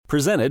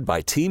Presented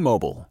by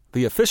T-Mobile,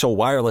 the official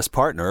wireless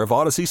partner of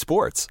Odyssey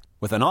Sports.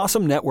 With an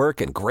awesome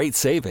network and great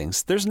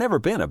savings, there's never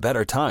been a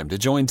better time to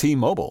join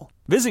T-Mobile.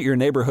 Visit your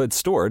neighborhood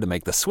store to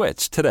make the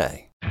switch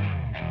today.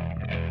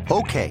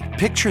 Okay,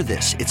 picture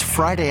this. It's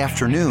Friday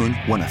afternoon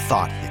when a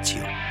thought hits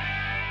you.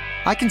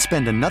 I can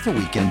spend another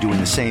weekend doing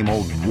the same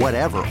old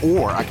whatever,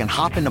 or I can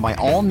hop into my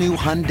all-new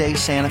Hyundai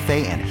Santa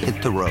Fe and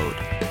hit the road.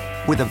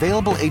 With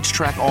available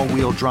H-Track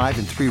all-wheel drive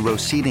and 3-row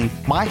seating,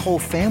 my whole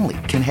family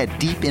can head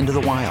deep into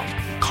the wild.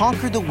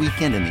 Conquer the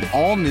weekend in the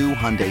all-new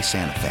Hyundai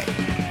Santa Fe.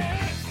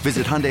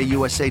 Visit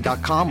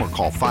HyundaiUSA.com or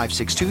call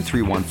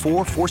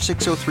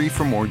 562-314-4603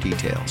 for more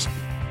details.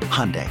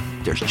 Hyundai,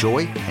 there's joy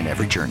in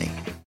every journey.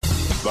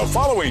 The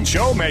following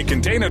show may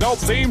contain adult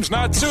themes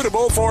not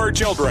suitable for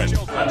children.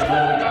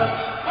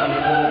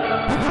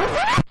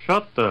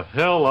 Shut the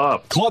hell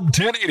up. Club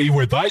 1080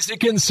 with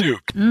Isaac and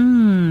Suk.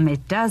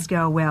 It does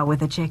go well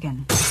with a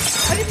chicken.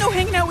 I didn't know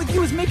hanging out with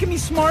you was making me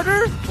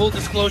smarter. Full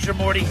disclosure,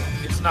 Morty,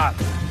 it's not.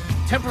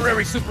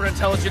 Temporary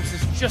superintelligence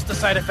is just a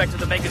side effect of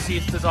the mega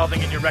seeds dissolving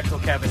in your rectal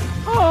cavity.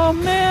 Oh,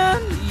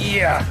 man.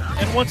 Yeah,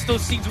 and once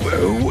those seeds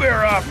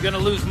wear off, you're going to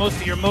lose most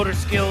of your motor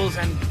skills,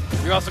 and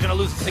you're also going to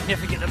lose a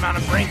significant amount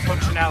of brain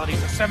functionality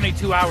for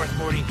 72 hours,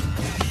 Morty.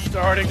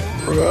 Starting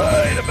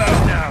right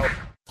about now.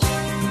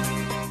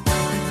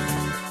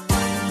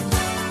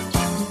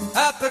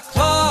 At the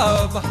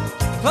Club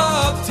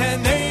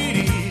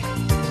 1080,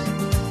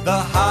 the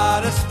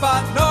hottest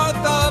spot north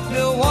of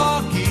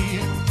Milwaukee.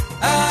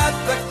 At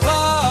the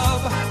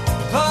Club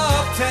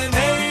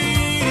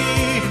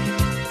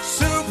 1080,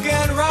 Suk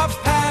and Rob's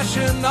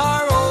passion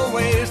are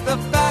always the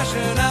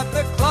fashion at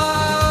the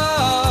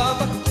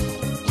club.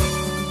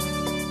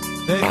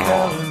 They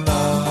fell in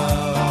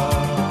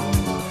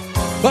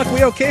love. Buck,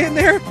 we okay in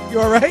there? You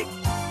all right?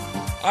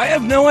 I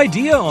have no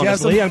idea,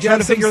 honestly. I'm trying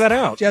to figure that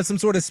out. Do you have some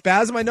sort of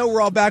spasm? I know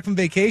we're all back from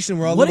vacation.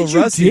 We're all a what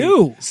little rusty. What did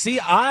you do? See,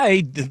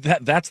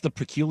 that's the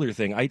peculiar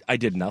thing. I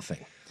did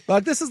nothing.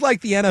 Buck, this is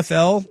like the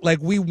NFL. Like,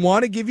 we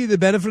want to give you the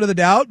benefit of the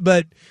doubt,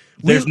 but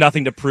there's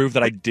nothing to prove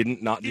that I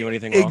didn't not do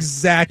anything wrong.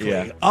 Exactly.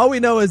 Yeah. All we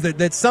know is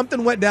that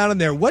something went down in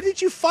there. What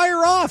did you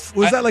fire off?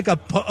 Was that like a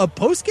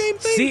post-game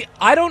thing? See,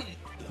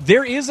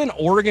 there is an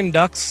Oregon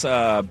Ducks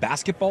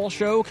basketball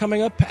show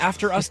coming up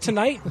after us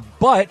tonight,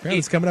 but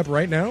it's coming up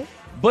right now?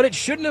 But it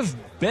shouldn't have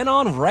been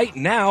on right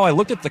now. I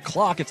looked at the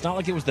clock. It's not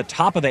like it was the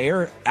top of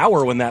the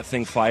hour when that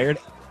thing fired.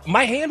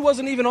 My hand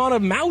wasn't even on a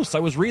mouse. I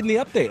was reading the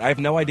update. I have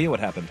no idea what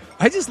happened.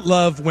 I just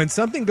love when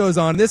something goes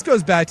on. This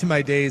goes back to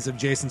my days of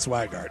Jason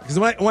Swigart. Because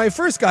when I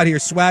first got here,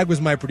 Swag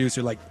was my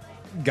producer like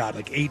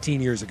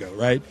 18 years ago,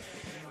 right?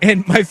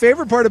 And my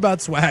favorite part about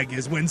Swag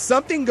is when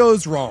something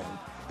goes wrong.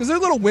 Because there's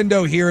a little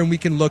window here and we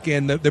can look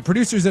in. The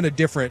producer's in a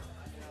different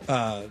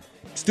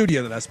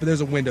studio than us, but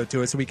there's a window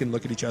to it so we can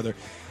look at each other.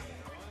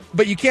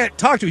 But you can't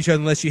talk to each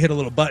other unless you hit a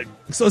little button.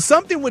 So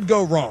something would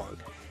go wrong.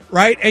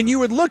 Right? And you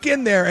would look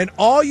in there, and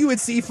all you would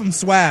see from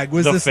Swag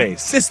was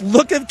this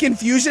look of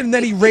confusion, and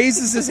then he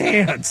raises his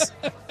hands.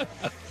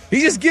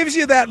 He just gives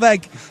you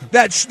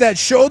that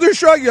shoulder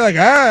shrug. You're like,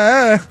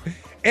 ah.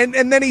 And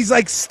then he's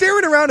like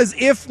staring around as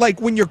if, like,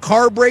 when your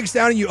car breaks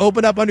down and you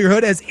open up under your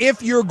hood, as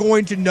if you're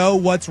going to know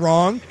what's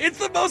wrong. It's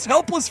the most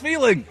helpless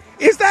feeling.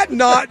 Is that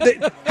not?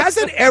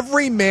 Hasn't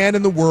every man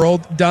in the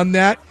world done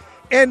that?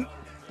 And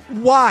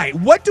why?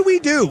 What do we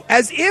do?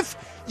 As if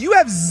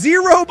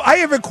I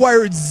have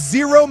acquired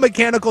zero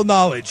mechanical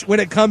knowledge when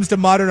it comes to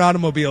modern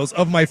automobiles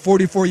of my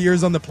 44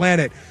 years on the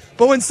planet.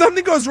 But when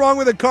something goes wrong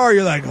with a car,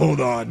 you're like,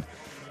 hold on.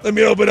 Let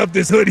me open up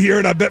this hood here,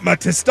 and I bet my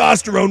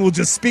testosterone will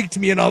just speak to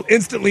me, and I'll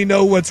instantly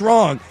know what's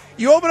wrong.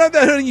 You open up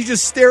that hood, and you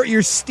just stare at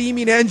your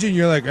steaming engine.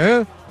 You're like,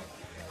 huh?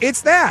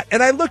 It's that.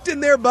 And I looked in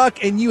there,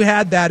 Buck, and you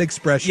had that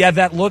expression. Yeah,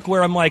 that look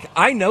where I'm like,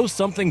 I know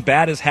something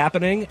bad is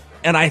happening,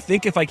 and I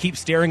think if I keep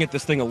staring at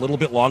this thing a little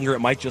bit longer, it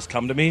might just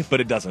come to me,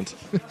 but it doesn't.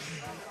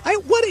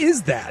 What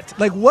is that?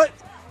 Like, what?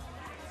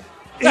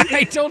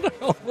 I don't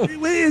know.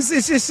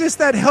 It's just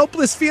that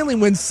helpless feeling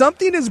when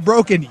something is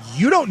broken,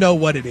 you don't know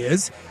what it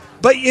is.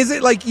 But is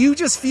it like you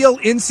just feel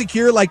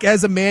insecure, like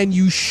as a man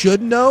you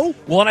should know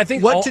and I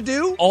think what to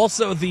do?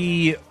 Also,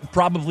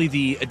 probably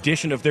the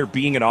addition of there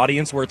being an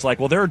audience where it's like,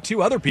 well, there are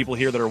two other people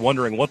here that are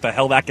wondering what the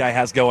hell that guy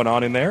has going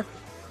on in there.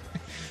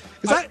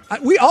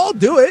 We all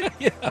do it.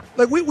 Yeah.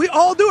 Like, we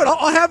all do it.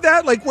 I'll have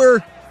that, like,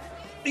 where,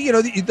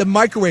 the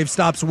microwave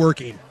stops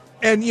working.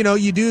 And,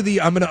 you do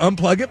I'm going to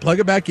unplug it, plug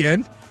it back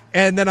in,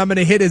 and then I'm going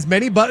to hit as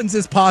many buttons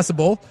as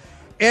possible.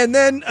 And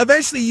then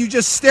eventually you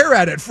just stare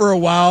at it for a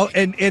while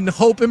and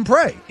hope and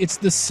pray. It's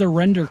the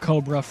surrender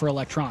cobra for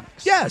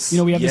electronics. Yes.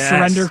 We have the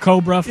surrender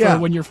cobra for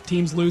when your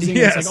team's losing.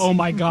 Yes. It's like, oh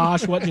my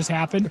gosh, what just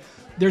happened?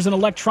 There's an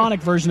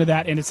electronic version of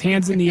that, and it's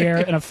hands in the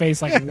air and a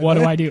face like, what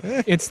do I do?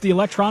 It's the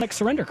electronic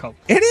surrender cobra.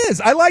 It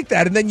is. I like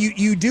that. And then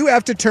you do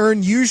have to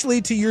turn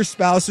usually to your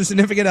spouse or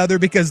significant other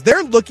because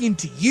they're looking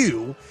to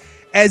you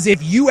as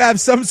if you have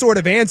some sort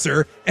of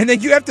answer, and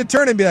then you have to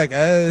turn and be like,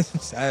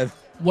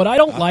 what I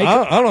don't like,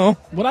 I don't know.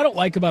 What I don't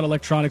like about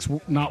electronics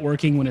not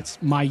working when it's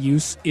my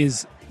use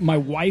is my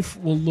wife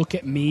will look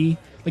at me.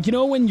 Like, you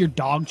know when your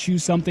dog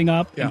chews something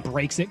up and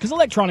breaks it? Because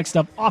electronic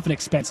stuff, often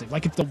expensive.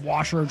 Like if the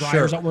washer or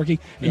dryer's not working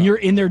and you're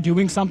in there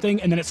doing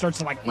something and then it starts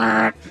to like,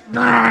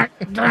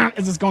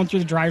 as it's going through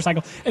the dryer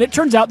cycle. And it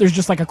turns out there's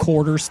just like a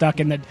quarter stuck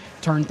in the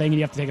turn thing and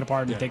you have to take it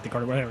apart and take the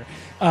quarter, whatever.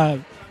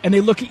 And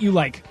they look at you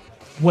like,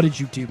 what did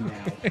you do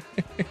now?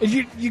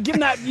 you give them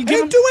that. You give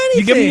them, do anything.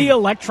 You give them the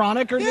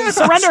electronic or the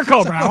surrender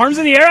cobra. Arms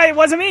in the air. It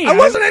wasn't me. I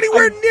wasn't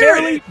anywhere near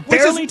it.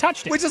 Barely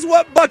touched it. Which is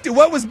what Buck did.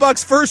 What was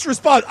Buck's first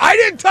response? I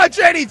didn't touch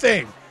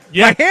anything.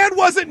 Yeah. My hand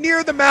wasn't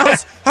near the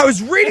mouse. I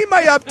was reading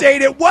my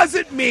update. It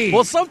wasn't me.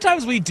 Well,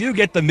 sometimes we do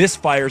get the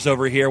misfires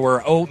over here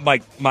where,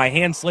 my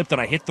hand slipped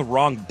and I hit the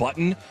wrong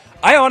button.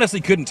 I honestly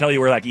couldn't tell you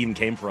where that even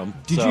came from.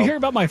 Did you hear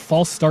about my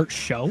false start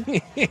show?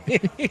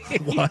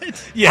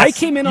 What? Yes, I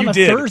came in on a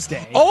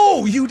Thursday.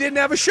 Oh, you didn't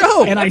have a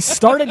show. And I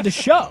started the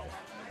show.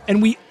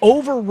 And we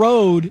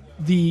overrode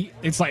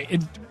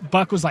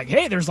Buck was like,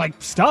 hey, there's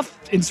like stuff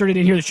inserted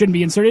in here that shouldn't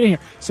be inserted in here.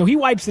 So he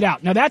wipes it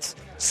out. Now that's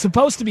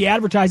supposed to be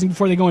advertising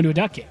before they go into a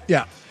duck game.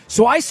 Yeah.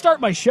 So I start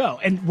my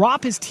show, and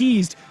Rob has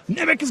teased,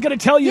 Nimick is going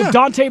to tell you if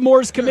Dante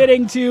Moore's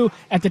committing to,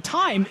 at the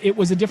time, it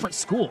was a different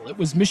school. It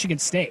was Michigan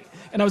State.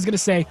 And I was going to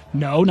say,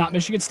 no, not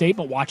Michigan State,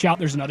 but watch out,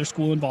 there's another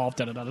school involved,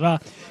 da-da-da-da-da.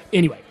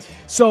 Anyway,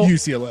 so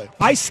UCLA.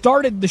 I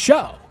started the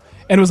show,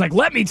 and it was like,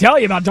 let me tell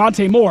you about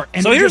Dante Moore.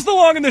 And so here's the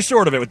long and the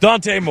short of it with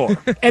Dante Moore.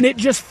 And it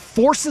just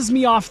forces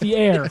me off the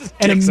air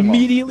and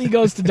immediately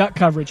goes to duck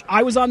coverage.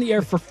 I was on the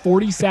air for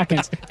 40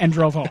 seconds and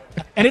drove home.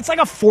 And it's like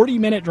a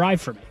 40-minute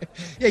drive for me.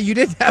 Yeah, you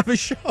didn't have a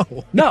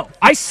show. No,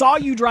 I saw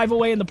you drive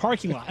away in the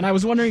parking lot, and I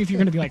was wondering if you're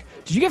going to be like,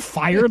 did you get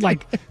fired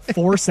like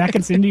 4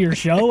 seconds into your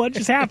show? What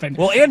just happened?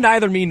 Well, and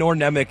neither me nor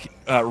Nemick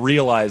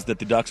realized that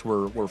the Ducks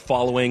were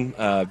following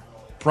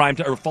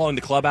following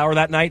the club hour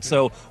that night,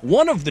 so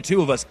one of the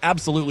two of us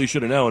absolutely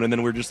should have known, and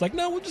then we were just like,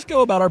 no, we'll just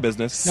go about our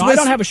business. No, I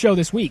don't have a show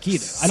this week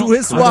either.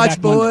 Swiss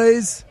Watch,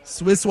 boys.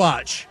 Swiss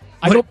Watch.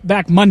 I go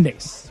back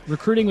Mondays.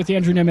 Recruiting with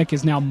Andrew Nimick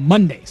is now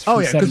Mondays. Oh,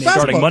 yeah, because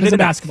starting Monday, the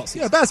basketball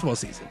season. Yeah, basketball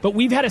season. But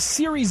we've had a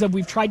series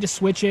we've tried to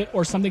switch it,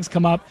 or something's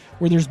come up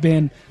where there's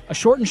been a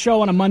shortened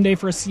show on a Monday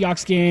for a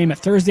Seahawks game, a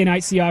Thursday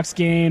night Seahawks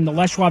game, the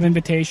Les Schwab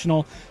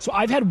Invitational. So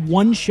I've had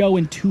one show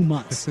in 2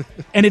 months.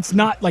 And it's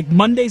not like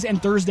Mondays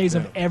and Thursdays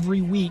of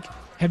every week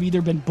have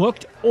either been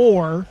booked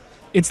or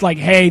it's like,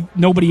 hey,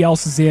 nobody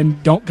else is in.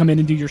 Don't come in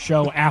and do your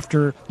show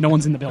after no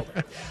one's in the building.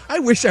 I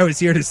wish I was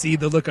here to see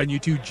the look on you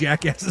two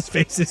jackasses'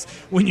 faces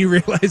when you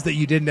realized that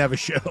you didn't have a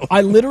show.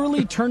 I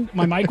literally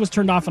my mic was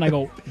turned off, and I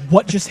go,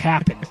 what just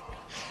happened?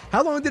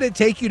 How long did it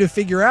take you to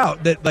figure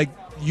out that, like,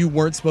 you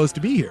weren't supposed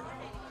to be here?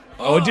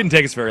 Oh, it didn't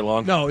take us very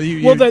long. No.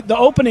 Well, the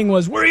opening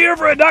was, we're here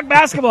for a Duck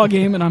basketball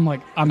game, and I'm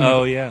like, I'm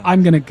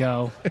going to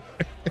go.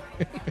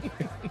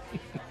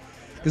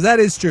 Because that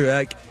is true.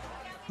 Like,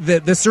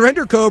 the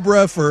surrender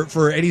cobra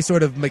for any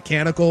sort of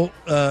mechanical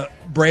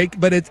break,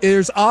 but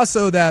there's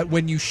also that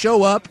when you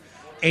show up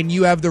and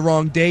you have the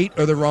wrong date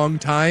or the wrong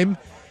time,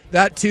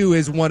 that too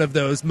is one of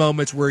those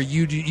moments where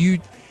you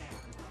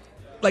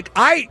like,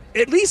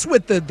 at least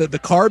with the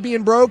car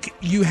being broke,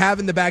 you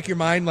have in the back of your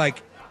mind,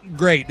 like,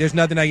 great, there's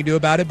nothing I can do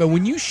about it. But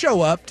when you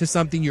show up to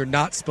something you're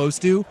not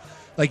supposed to,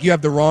 like you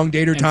have the wrong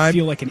date or time,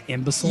 feel like an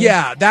imbecile.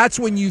 Yeah, that's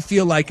when you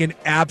feel like an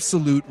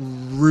absolute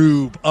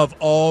rube of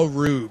all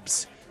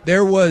rubes.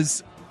 There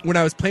was, when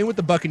I was playing with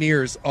the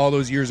Buccaneers all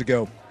those years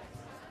ago,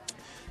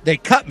 they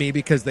cut me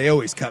because they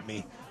always cut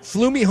me,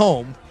 flew me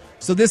home.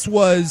 So this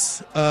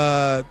was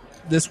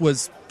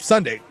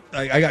Sunday.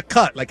 I got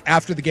cut like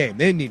after the game.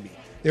 They didn't need me.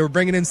 They were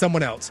bringing in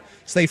someone else.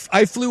 So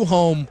I flew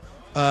home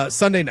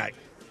Sunday night.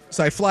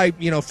 So I fly,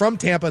 from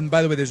Tampa. And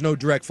by the way, there's no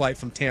direct flight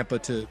from Tampa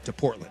to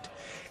Portland.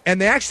 And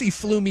they actually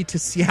flew me to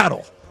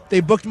Seattle. They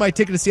booked my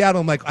ticket to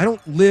Seattle. I'm like, I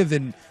don't live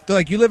in. They're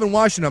like, you live in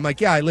Washington. I'm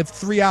like, yeah, I live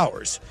 3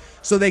 hours.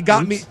 So they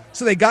got me.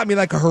 So they got me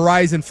like a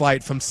Horizon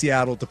flight from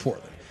Seattle to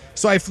Portland.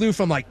 So I flew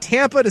from like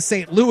Tampa to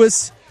St.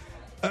 Louis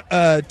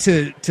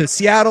to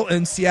Seattle,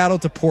 and Seattle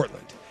to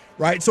Portland.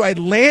 Right. So I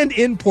land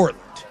in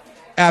Portland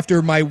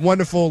after my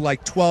wonderful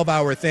like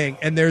 12-hour thing,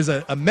 and there's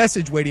a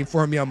message waiting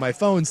for me on my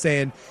phone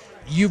saying,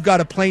 you've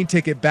got a plane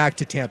ticket back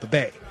to Tampa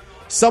Bay.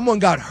 Someone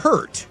got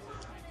hurt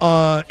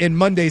in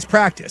Monday's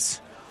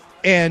practice,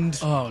 and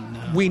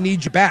we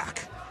need you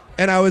back.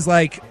 And I was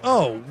like,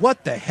 oh,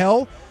 what the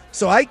hell?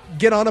 So I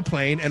get on a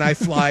plane and I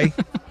fly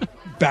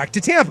back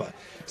to Tampa.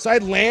 So I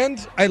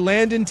land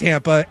in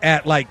Tampa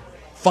at like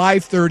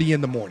 5:30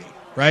 in the morning,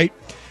 right?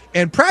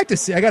 And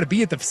practice, I got to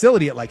be at the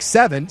facility at like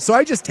 7. So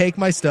I just take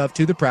my stuff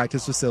to the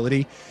practice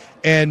facility,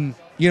 and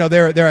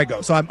there I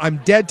go. So I'm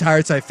dead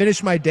tired. So I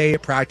finish my day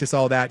at practice,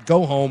 all that,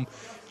 go home,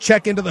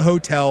 check into the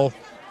hotel,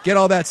 get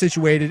all that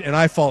situated, and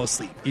I fall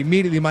asleep.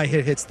 Immediately my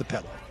head hits the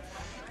pillow.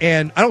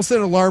 And I don't set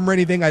an alarm or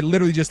anything. I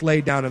literally just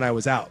laid down and I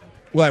was out.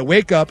 Well, I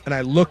wake up and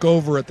I look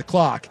over at the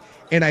clock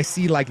and I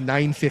see like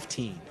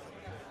 9:15.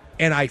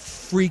 And I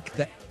freak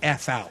the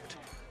F out.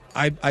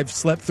 I've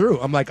slept through.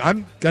 I'm like,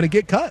 I'm going to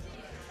get cut.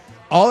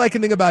 All I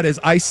can think about is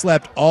I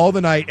slept all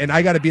the night and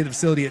I got to be at the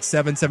facility at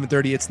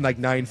 7:30. It's like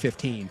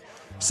 9:15.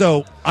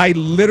 So I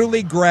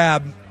literally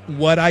grab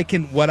what I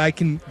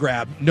can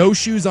grab, no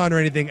shoes on or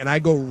anything, and I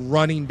go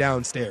running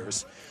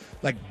downstairs.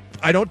 Like,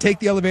 I don't take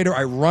the elevator.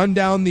 I run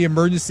down the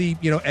emergency,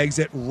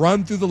 exit,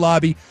 run through the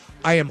lobby.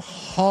 I am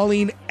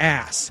hauling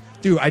ass.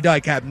 Dude,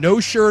 I have no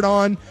shirt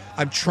on.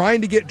 I'm trying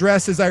to get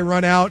dressed as I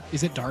run out.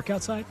 Is it dark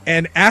outside?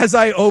 And as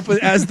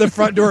the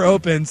front door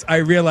opens, I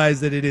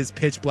realize that it is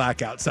pitch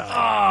black outside.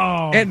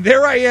 Oh. And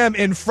there I am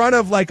in front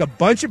of like a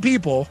bunch of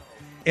people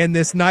in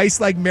this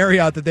nice like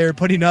Marriott that they were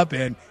putting up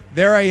in.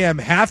 There I am,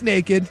 half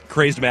naked.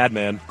 Crazed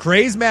madman,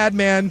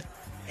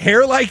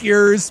 hair like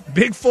yours,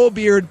 big full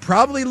beard,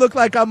 probably look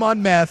like I'm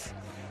on meth.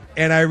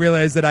 And I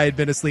realized that I had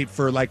been asleep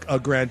for like a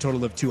grand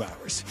total of 2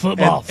 hours.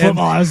 Football. It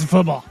was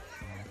football.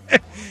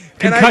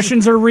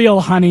 Concussions are real,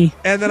 honey.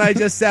 And then I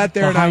just sat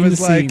there and I was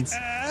like,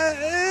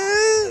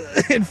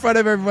 in front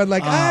of everyone,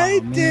 like,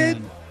 did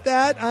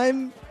that.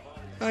 I'm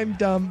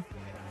dumb.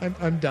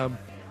 I'm dumb.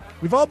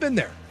 We've all been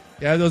there.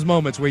 Yeah, those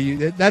moments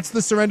where that's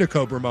the surrender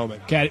cobra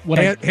moment. Okay,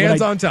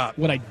 hands on top.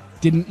 What I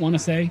didn't want to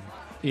say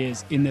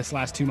is in this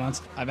last 2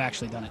 months, I've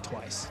actually done it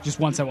twice. Just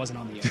once I wasn't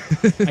on the air.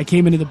 I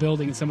came into the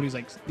building and somebody was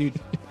like, dude,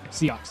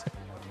 Seahawks.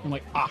 I'm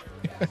like, I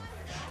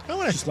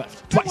want just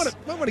left twice.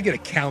 I want to get a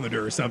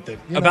calendar or something.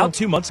 About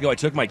 2 months ago, I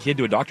took my kid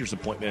to a doctor's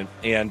appointment,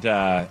 and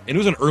it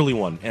was an early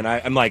one. And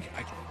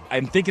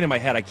I'm thinking in my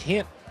head, I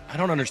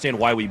don't understand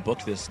why we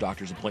booked this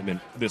doctor's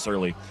appointment this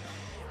early.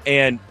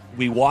 And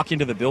we walk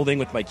into the building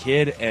with my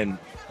kid, and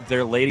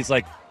their lady's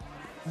like,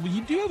 well,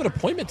 you do have an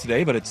appointment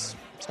today, but it's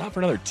not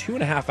for another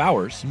 2.5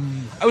 hours.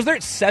 I was there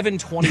at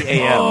 7:20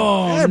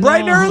 a.m.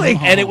 Bright and early.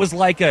 And it was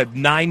like a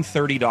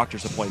 9:30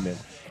 doctor's appointment.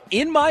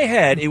 In my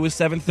head, it was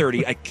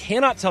 7:30. I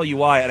cannot tell you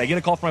why. And I get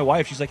a call from my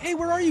wife. She's like, hey,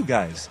 where are you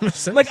guys?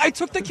 I'm like, I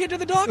took the kid to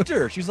the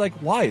doctor. She's like,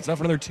 why? It's not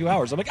for another 2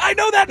 hours. I'm like, I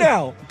know that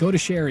now. Go to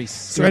Sherry's.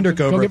 Surrender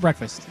Cobra. Go get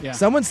breakfast. Yeah.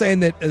 Someone's saying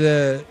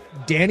that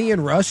Danny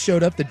and Russ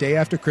showed up the day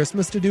after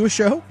Christmas to do a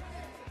show.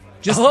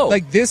 Just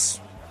this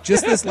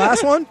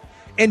last one.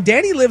 And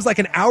Danny lives like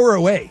an hour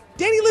away.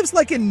 Danny lives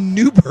like in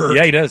Newburgh.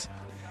 Yeah, he does.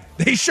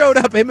 They showed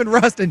up, him and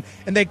Russ, and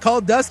they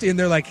called Dusty, and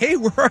they're like, hey,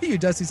 where are you?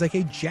 Dusty's like,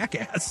 hey,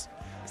 jackass.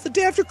 It's the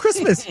day after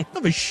Christmas. I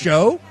have a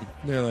show.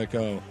 And they're like,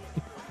 oh.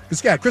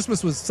 Because,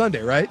 Christmas was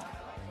Sunday, right?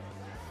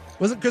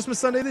 Wasn't Christmas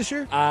Sunday this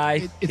year?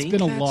 It's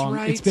been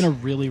It's been a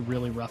really,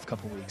 really rough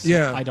couple weeks.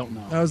 Yeah. I don't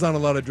know. I was on a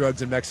lot of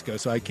drugs in Mexico,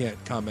 so I can't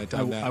comment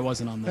on that. I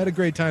wasn't on that. I had a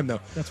great time, though.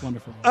 That's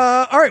wonderful.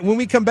 All right, when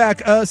we come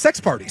back, sex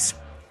parties.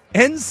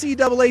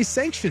 NCAA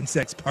sanctioned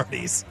sex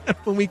parties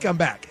when we come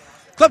back.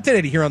 Club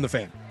 1080 here on The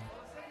Fan.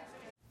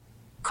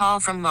 Call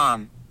from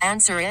mom.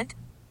 Answer it.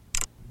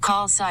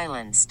 Call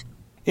silenced.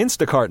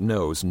 Instacart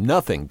knows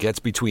nothing gets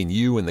between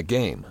you and the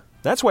game.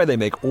 That's why they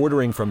make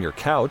ordering from your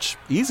couch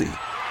easy.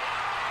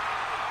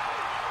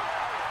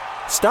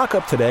 Stock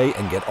up today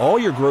and get all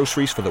your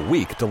groceries for the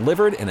week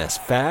delivered in as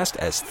fast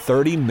as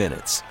 30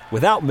 minutes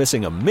without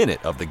missing a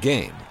minute of the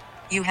game.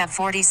 You have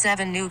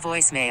 47 new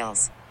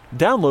voicemails.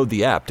 Download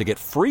the app to get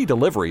free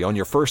delivery on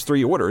your first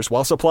 3 orders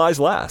while supplies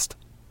last.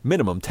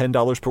 Minimum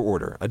 $10 per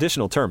order.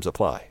 Additional terms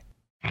apply.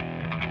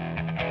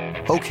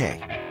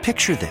 Okay,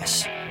 picture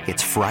this.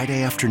 It's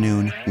Friday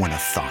afternoon when a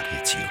thought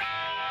hits you.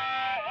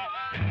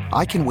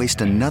 I can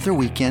waste another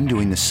weekend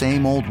doing the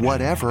same old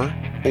whatever,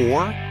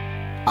 or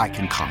I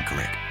can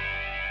conquer it.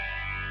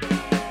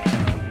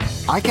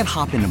 I can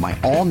hop into my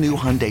all-new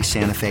Hyundai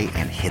Santa Fe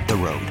and hit the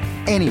road.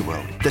 Any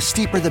road. The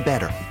steeper, the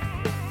better.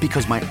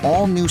 Because my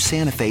all-new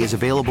Santa Fe is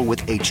available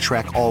with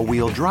H-Track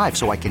all-wheel drive,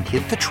 so I can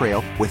hit the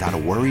trail without a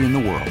worry in the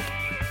world.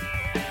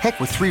 Heck,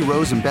 with 3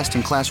 rows and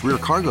best-in-class rear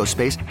cargo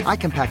space, I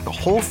can pack the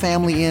whole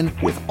family in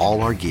with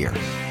all our gear.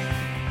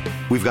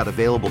 We've got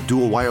available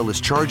dual wireless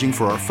charging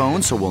for our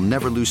phones, so we'll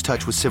never lose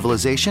touch with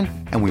civilization,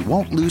 and we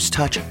won't lose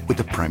touch with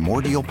the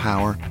primordial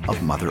power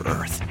of Mother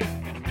Earth.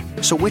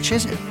 So which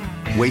is it?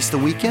 Waste the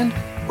weekend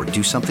or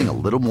do something a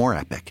little more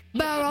epic?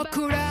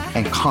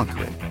 And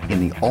conquer it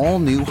in the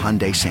all-new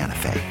Hyundai Santa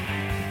Fe.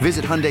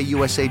 Visit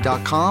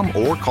HyundaiUSA.com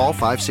or call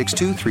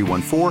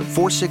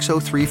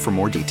 562-314-4603 for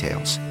more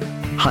details.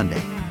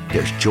 Hyundai,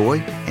 there's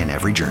joy in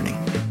every journey.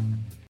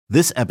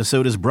 This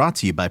episode is brought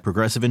to you by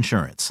Progressive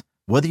Insurance.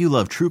 Whether you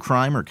love true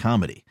crime or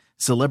comedy,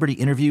 celebrity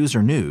interviews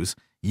or news,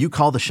 you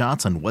call the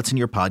shots on what's in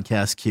your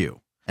podcast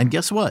queue. And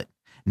guess what?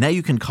 Now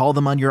you can call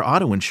them on your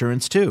auto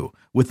insurance too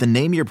with the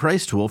Name Your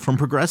Price tool from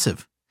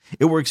Progressive.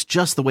 It works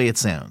just the way it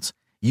sounds.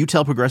 You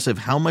tell Progressive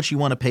how much you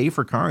want to pay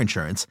for car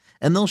insurance,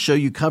 and they'll show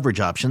you coverage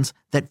options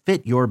that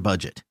fit your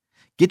budget.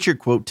 Get your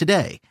quote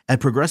today at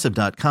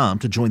Progressive.com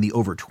to join the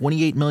over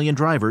 28 million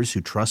drivers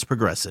who trust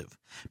Progressive.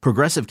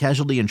 Progressive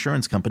Casualty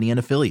Insurance Company and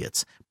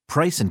Affiliates.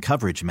 Price and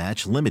coverage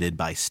match limited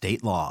by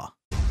state law.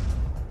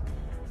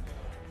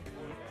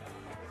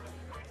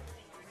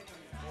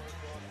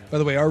 By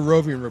the way, our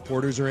roving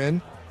reporters are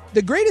in.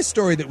 The greatest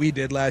story that we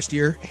did last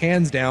year,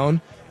 hands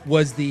down,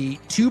 was the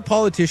 2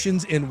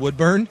 politicians in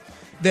Woodburn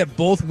that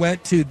both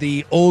went to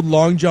the old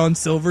Long John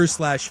Silver /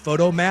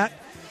 Photo Mat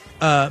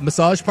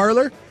massage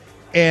parlor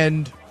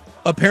and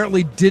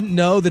apparently didn't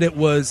know that it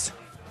was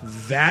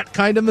that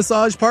kind of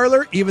massage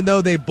parlor, even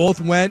though they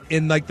both went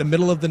in like the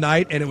middle of the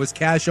night and it was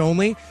cash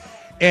only.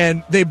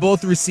 and they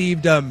both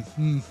received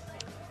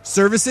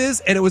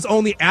services, and it was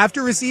only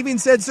after receiving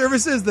said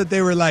services that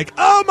they were like,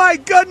 oh my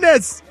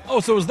goodness. Oh,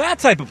 so it was that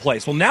type of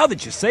place. Well, now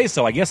that you say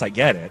so, I guess I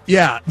get it.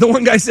 Yeah, the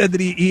one guy said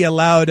that he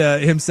allowed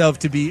himself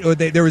to be,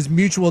 there was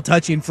mutual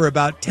touching for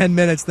about 10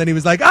 minutes. Then he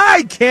was like,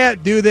 I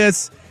can't do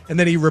this. And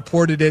then he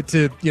reported it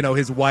to,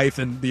 his wife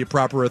and the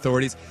proper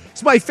authorities.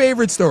 It's my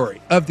favorite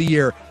story of the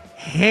year,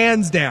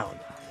 hands down.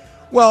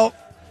 Well,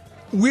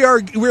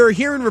 we're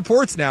hearing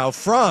reports now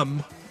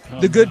from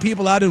the good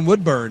people out in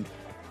Woodburn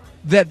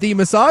that the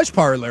massage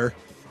parlor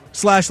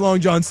 / Long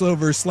John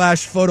Silver /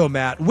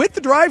 Photomat with the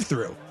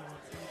drive-thru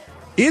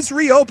is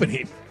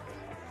reopening.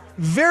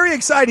 Very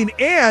exciting,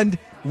 and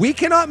we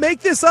cannot make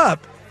this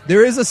up.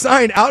 There is a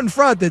sign out in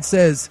front that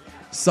says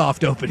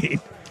soft opening.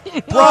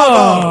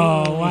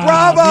 Bravo! Oh, wow.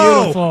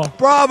 Bravo! Beautiful.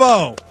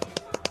 Bravo!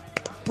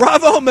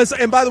 Bravo!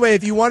 And by the way,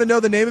 if you want to know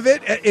the name of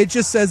it, it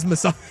just says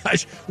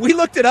massage. We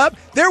looked it up.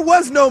 There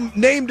was no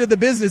name to the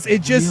business.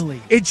 It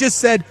just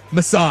said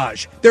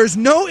massage. There's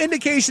no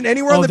indication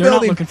anywhere in the building.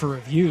 They're not looking for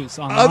reviews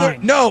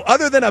online.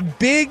 Other than a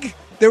big.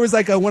 There was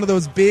like one of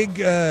those big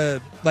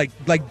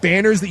like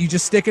banners that you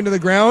just stick into the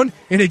ground,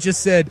 and it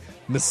just said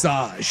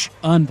massage.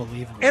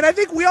 Unbelievable. And I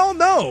think we all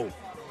know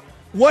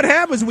what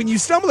happens when you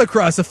stumble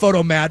across a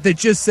Photomat that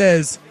just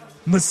says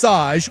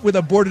massage with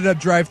a boarded up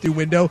drive-through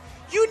window.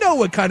 You know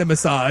what kind of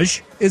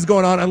massage is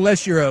going on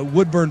unless you're a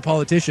Woodburn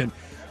politician.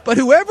 But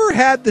whoever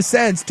had the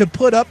sense to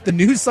put up the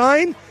new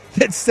sign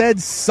that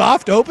said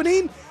soft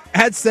opening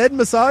at said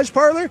massage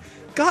parlor,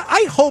 God,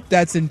 I hope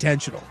that's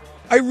intentional.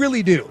 I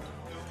really do.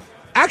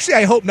 Actually,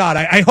 I hope not.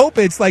 I hope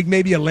it's like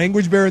maybe a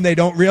language barrier and they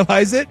don't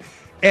realize it,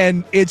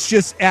 and it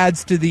just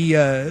adds to the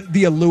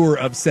allure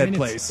of said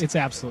place. It's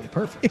absolutely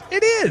perfect.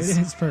 It is.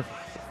 It is perfect.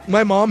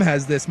 My mom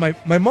has this. My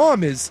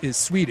mom is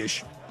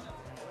Swedish,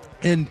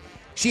 and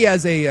she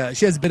has a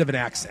bit of an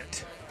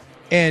accent,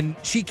 and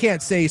she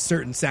can't say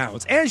certain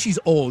sounds, and she's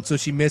old, so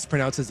she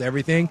mispronounces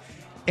everything,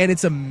 and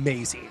it's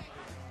amazing.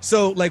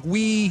 So like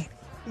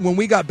when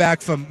we got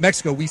back from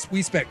Mexico,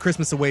 we spent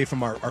Christmas away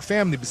from our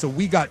family. So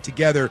we got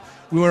together.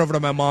 We went over to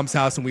my mom's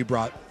house and we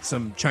brought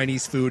some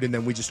Chinese food, and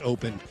then we just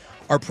opened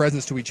our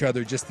presents to each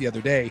other just the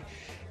other day.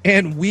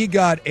 And we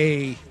got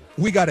a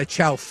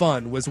chow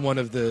fun was one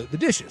of the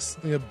dishes,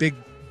 a big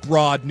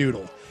broad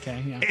noodle.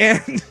 Okay, yeah.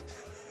 And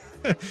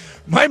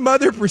my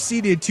mother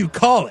proceeded to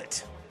call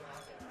it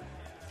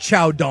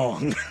chow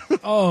dong.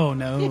 Oh,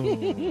 no.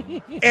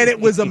 And it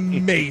was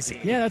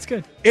amazing. Yeah, that's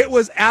good. It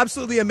was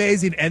absolutely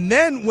amazing. And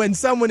then when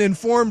someone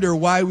informed her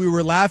why we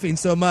were laughing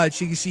so much,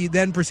 she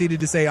then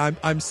proceeded to say,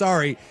 I'm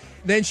sorry.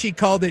 Then she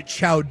called it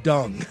chow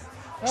dung.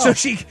 Oh. So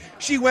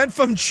she went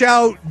from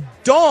chow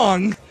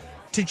dong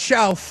to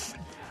chow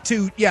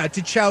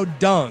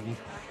dung.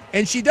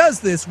 And she does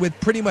this with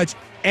pretty much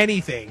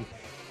anything.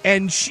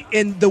 And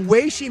the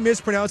way she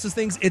mispronounces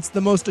things, it's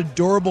the most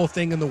adorable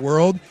thing in the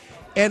world.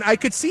 And I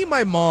could see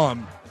my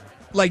mom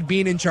like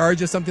being in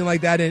charge of something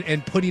like that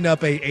and putting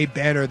up a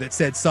banner that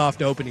said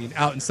soft opening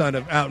out in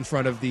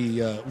front of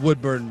the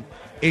Woodburn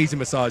Asian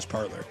massage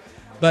parlor.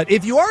 But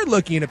if you are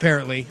looking,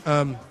 apparently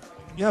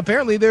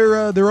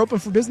they're open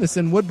for business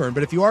in Woodburn.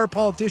 But if you are a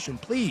politician,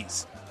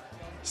 please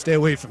stay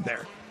away from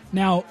there.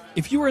 Now,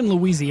 if you were in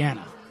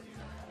Louisiana,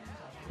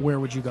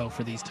 where would you go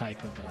for these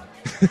type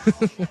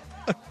of?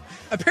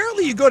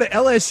 Apparently, you go to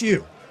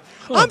LSU.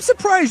 Oh. I'm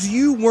surprised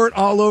you weren't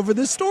all over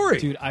this story.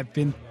 Dude,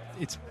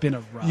 it's been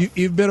a rough.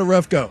 You've been a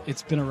rough go.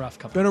 It's been a rough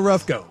couple. Been a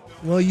rough go.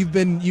 Well, you've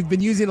been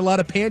using a lot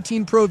of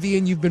Pantene Pro V,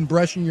 and you've been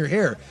brushing your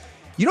hair.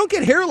 You don't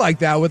get hair like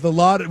that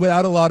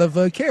without a lot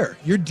of care.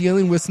 You're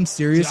dealing with some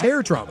serious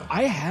hair trauma.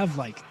 I have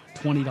like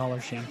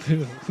 $20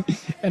 shampoo,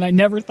 and I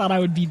never thought I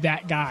would be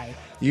that guy.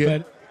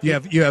 Do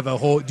you have a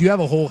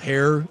whole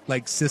hair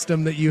like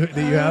system that you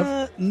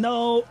have?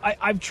 No,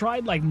 I've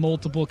tried like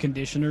multiple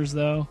conditioners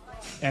though.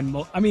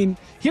 And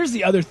here's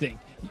the other thing.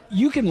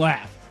 You can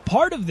laugh.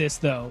 Part of this,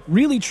 though,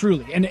 really,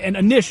 truly, and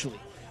initially,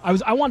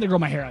 I wanted to grow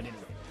my hair out anyway.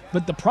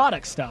 But the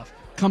product stuff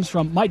comes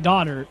from my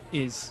daughter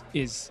is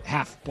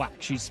half black.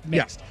 She's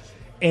mixed.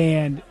 Yeah.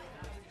 And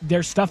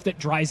there's stuff that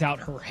dries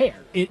out her hair.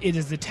 It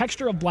is the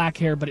texture of black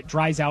hair, but it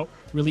dries out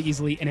really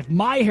easily. And if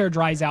my hair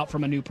dries out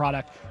from a new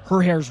product,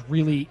 her hair's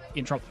really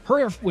in trouble. Her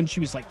hair, when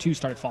she was like 2,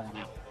 started falling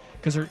out.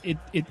 Because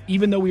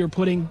even though we were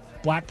putting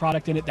black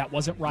product in it, that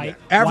wasn't right.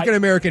 Yeah. African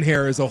American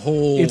hair is a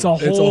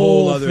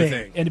whole other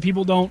thing. And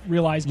people don't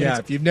realize. Yeah,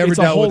 if you've never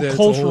dealt with it, it's a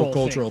whole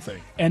cultural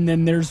thing. And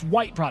then there's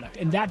white product,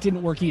 and that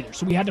didn't work either.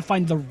 So we had to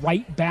find the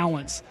right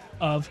balance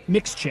of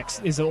Mixed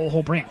Chicks is a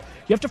whole brand.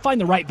 You have to find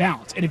the right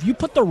balance, and if you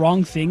put the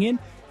wrong thing in,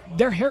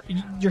 your hair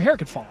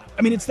could fall out.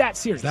 I mean, it's that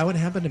serious. Is that what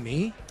happened to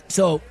me?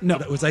 So no,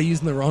 was I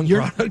using the wrong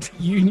product?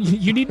 You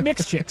need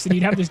Mixed Chicks, and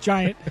you'd have this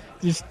giant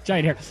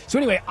hair. So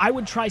anyway, I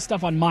would try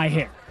stuff on my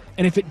hair,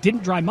 and if it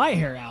didn't dry my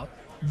hair out,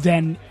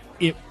 then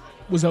it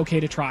was okay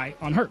to try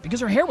on her because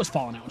her hair was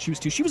falling out when she was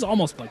 2. She was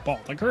almost like bald,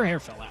 like her hair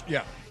fell out.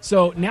 Yeah.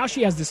 So now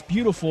she has this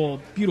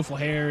beautiful, beautiful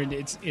hair, and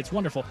it's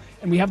wonderful.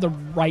 And we have the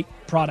right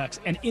products.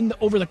 And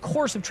over the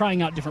course of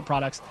trying out different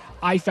products,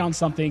 I found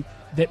something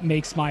that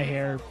makes my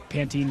hair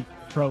Pantene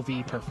Pro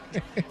V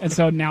Perfect. And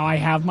so now I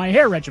have my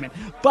hair regimen.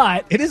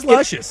 But it is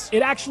luscious.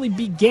 It actually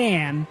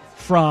began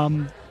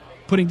from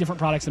putting different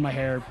products in my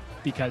hair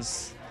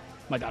because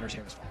my daughter's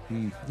hair is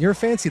full. You're a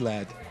fancy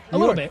lad. A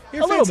little bit.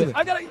 You're a little bit.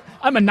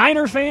 I'm a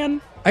Niner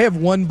fan. I have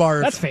 1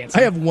 bar. That's fancy.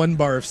 I have 1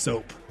 bar of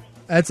soap.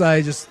 That's all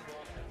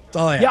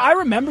I have. Yeah, I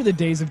remember the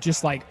days of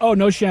just like, oh,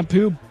 no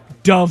shampoo,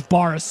 Dove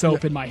bar of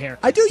soap in my hair.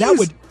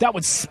 That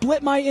would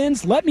split my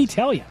ends. Let me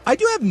tell you. I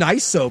do have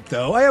nice soap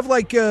though. I have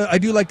I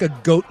do like a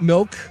goat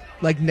milk,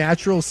 like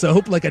natural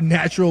soap, like a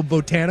natural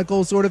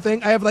botanical sort of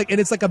thing. I have and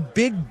it's like a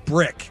big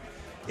brick.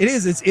 It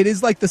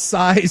is like the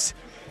size.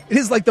 It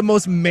is like the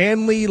most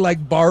manly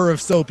bar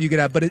of soap you could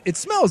have, but it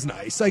smells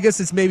nice. So I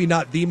guess it's maybe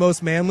not the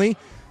most manly.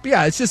 But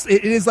yeah,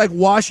 it is like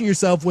washing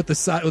yourself with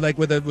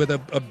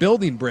a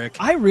building brick.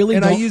 I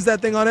use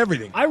that thing on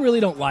everything. I really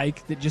don't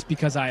like that just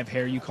because I have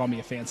hair, you call me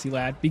a fancy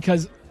lad.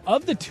 Because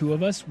of the two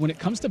of us, when it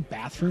comes to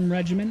bathroom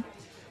regimen,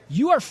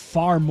 you are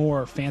far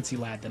more fancy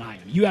lad than I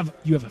am. You have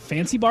a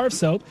fancy bar of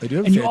soap. I do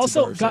have and a you fancy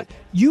also bar of soap.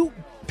 You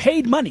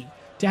paid money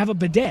to have a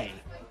bidet.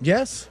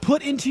 Yes.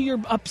 Put into your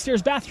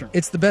upstairs bathroom.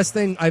 It's the best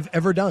thing I've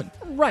ever done.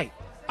 Right.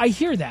 I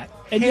hear that.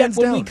 And Hands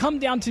yet when we down. come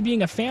down to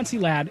being a fancy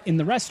lad in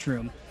the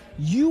restroom,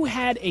 you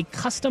had a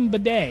custom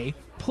bidet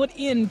put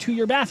into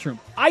your bathroom.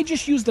 I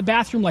just use the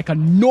bathroom like a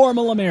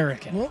normal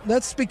American. Well,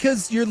 that's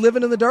because you're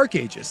living in the dark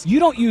ages. You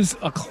don't use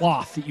a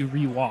cloth that you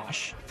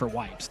rewash for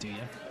wipes, do you?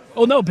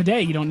 Oh, no,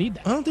 bidet, you don't need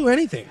that. I don't do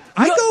anything.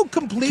 I go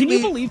completely... Can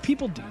you believe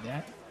people do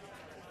that?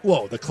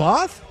 Whoa, the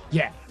cloth?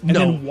 Yeah, and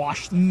then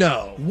wash them.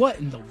 No. What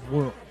in the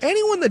world?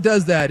 Anyone that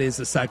does that is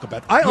a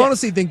psychopath. I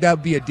honestly think that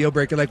would be a deal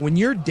breaker. Like when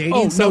you're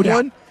dating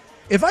someone... doubt.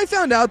 If I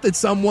found out that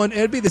someone,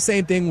 it'd be the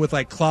same thing with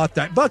cloth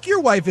diapers. Buck, your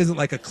wife isn't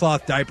like a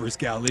cloth diapers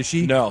gal, is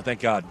she? No,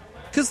 thank God.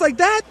 Because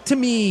that to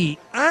me,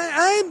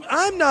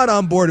 I'm not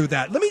on board with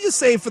that. Let me just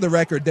say for the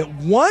record that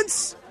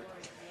once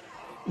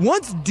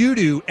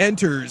doo-doo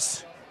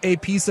enters a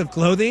piece of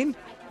clothing,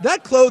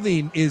 that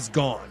clothing is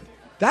gone.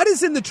 That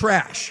is in the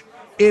trash.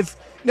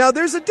 Now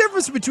there's a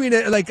difference between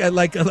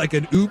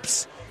an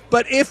oops,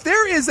 but if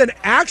there is an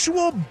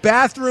actual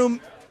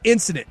bathroom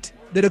incident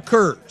that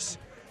occurs,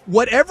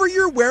 whatever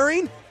you're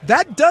wearing,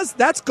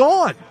 that's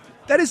gone.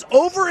 That is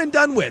over and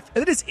done with.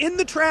 And it is in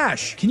the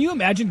trash. Can you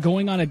imagine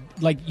going on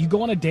you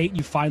go on a date,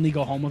 you finally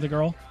go home with a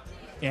girl,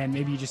 and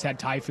maybe you just had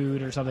Thai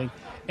food or something,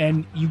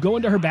 and you go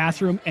into her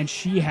bathroom and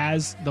she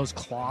has those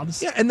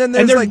cloths. Yeah, and then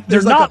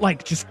they're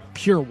not just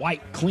pure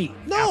white clean.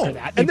 No, after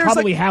that. They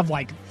probably have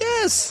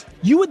yes.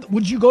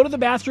 Would you go to the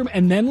bathroom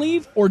and then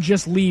leave, or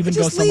just leave and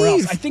go somewhere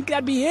else? I think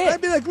that'd be it. I'd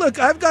be like, look,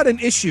 I've got an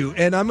issue,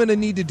 and I'm going to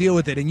need to deal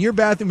with it, and your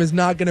bathroom is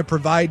not going to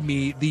provide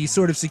me the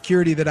sort of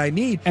security that I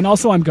need. And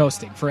also, I'm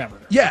ghosting forever.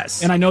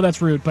 Yes. And I know that's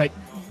rude, but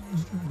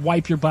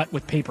wipe your butt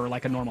with paper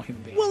like a normal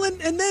human being. Well,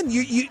 and then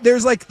you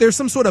there's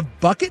some sort of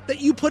bucket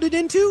that you put it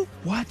into.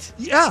 What?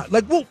 Yeah,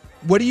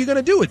 what are you going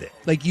to do with it?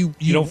 You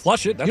don't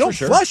flush it. That's you don't for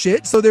sure. flush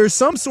it, so there's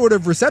some sort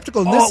of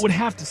receptacle. It would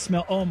have to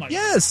smell. Oh my.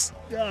 Yes.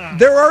 God.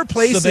 There are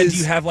places. So then do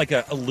you have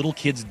a little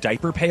kid's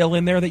diaper pail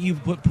in there that you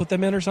put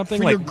them in or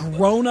something? For your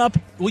grown-up.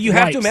 Well, you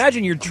have to wipes.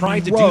 imagine you're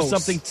trying to do Gross.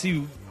 something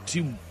to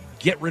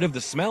get rid of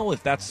the smell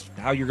if that's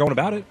how you're going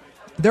about it.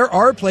 There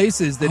are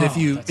places that if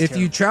you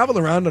terrible. travel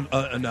around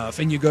enough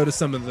and you go to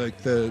some of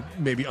the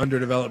maybe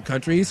underdeveloped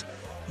countries,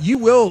 you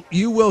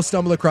will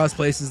stumble across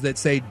places that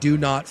say do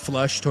not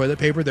flush toilet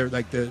paper. They're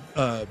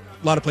a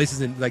lot of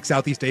places in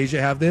Southeast Asia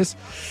have this,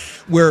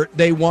 where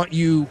they want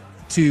you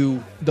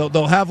to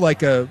they'll have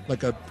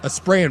a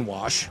spray and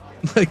wash,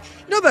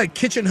 that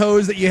kitchen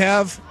hose that you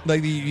have,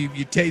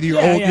 you take your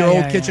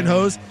old kitchen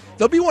hose.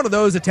 There'll be one of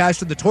those attached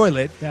to the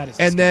toilet,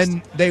 and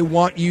then they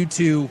want you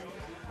to.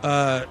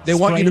 They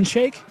want you to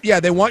shake. Yeah,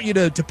 they want you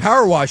to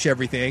power wash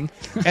everything,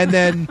 and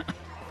then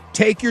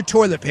take your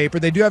toilet paper.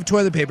 They do have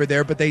toilet paper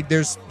there, but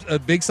there's a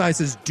big sign that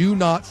says "Do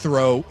not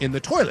throw in the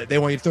toilet." They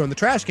want you to throw in the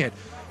trash can.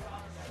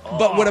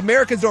 But what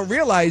Americans don't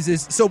realize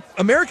is, so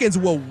Americans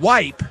will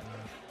wipe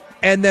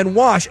and then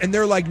wash, and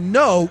they're like,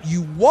 "No,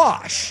 you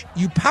wash,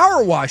 you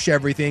power wash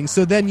everything."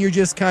 So then you're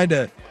just kind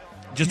of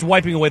just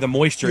wiping away the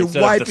moisture. You're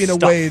instead wiping of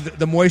the away stuff.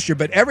 the moisture,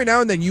 but every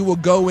now and then you will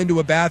go into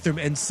a bathroom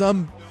and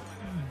some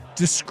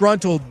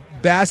disgruntled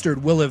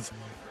bastard will have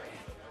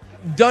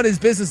done his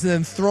business and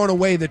then thrown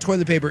away the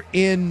toilet paper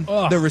in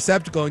the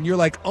receptacle, and you're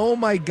like, oh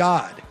my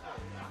God.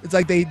 It's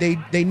like they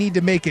need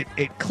to make it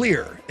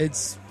clear.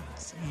 It's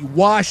you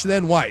wash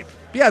then wipe.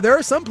 But yeah, there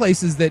are some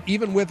places that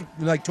even with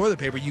toilet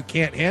paper you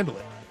can't handle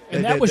it.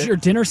 And that was your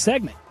dinner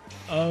segment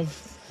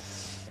of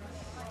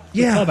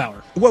the Club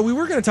Hour. Well, we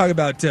were going to talk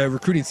about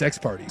recruiting sex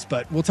parties,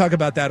 but we'll talk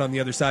about that on the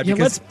other side. Yeah,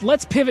 because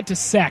let's pivot to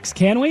sex,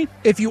 can we?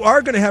 if you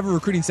are going to have a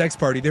recruiting sex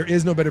party, there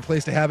is no better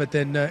place to have it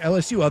than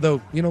LSU,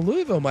 although,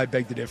 Louisville might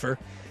beg to differ.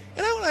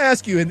 And I want to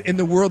ask you, in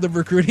the world of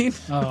recruiting...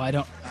 Oh, I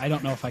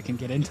don't know if I can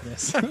get into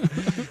this.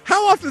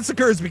 How often this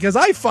occurs, because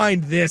I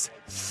find this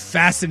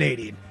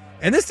fascinating.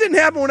 And this didn't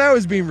happen when I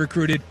was being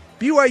recruited.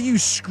 BYU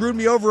screwed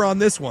me over on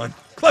this one.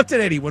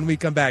 Clifton Eddy, when we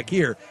come back,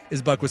 here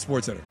is Buck with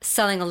SportsCenter.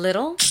 Selling a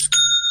little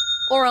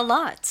or a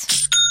lot?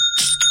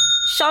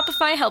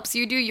 Shopify helps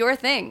you do your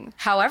thing,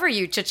 however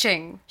you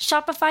cha-ching.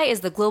 Shopify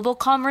is the global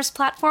commerce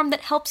platform that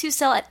helps you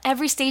sell at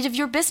every stage of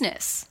your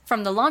business.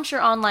 From the launch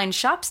your online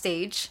shop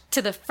stage, to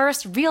the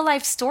first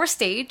real-life store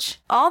stage,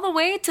 all the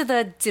way to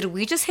the did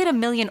we just hit 1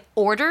 million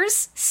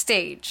orders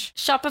stage.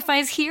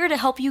 Shopify's here to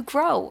help you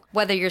grow.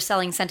 Whether you're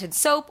selling scented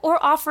soap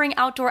or offering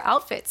outdoor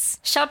outfits,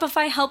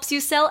 Shopify helps you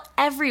sell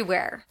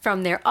everywhere.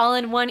 From their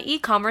all-in-one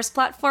e-commerce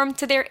platform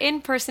to their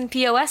in-person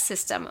POS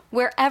system,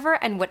 wherever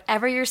and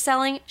whatever you're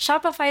selling,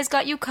 Shopify's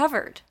got you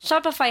covered.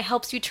 Shopify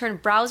helps you turn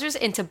browsers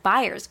into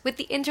buyers with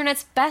the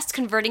internet's best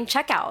converting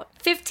checkout.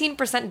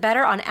 15%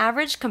 better on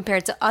average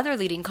compared to other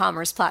leading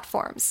commerce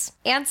platforms.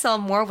 And sell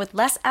more with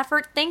less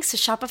effort thanks to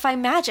Shopify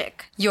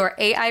Magic, your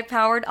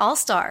AI-powered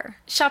all-star.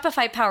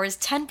 Shopify powers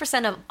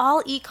 10% of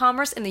all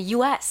e-commerce in the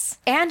US.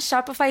 And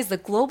Shopify is the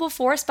global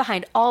force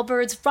behind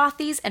Allbirds,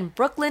 Rothy's, and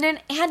Brooklinen,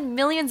 and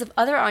millions of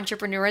other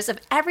entrepreneurs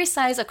of every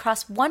size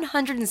across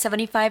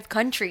 175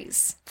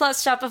 countries.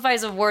 Plus,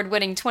 Shopify's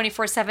award-winning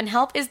 24/7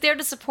 help is there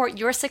to support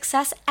your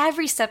success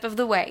every step of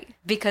the way.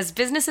 Because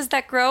businesses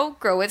that grow,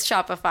 grow with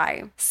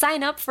Shopify.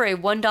 Sign up for a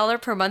 $1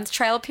 per month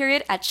trial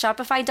period at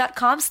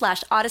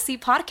shopify.com/Odyssey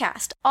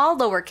Podcast, all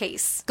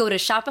lowercase. Go to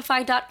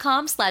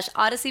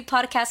shopify.com/Odyssey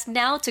Podcast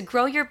now to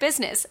grow your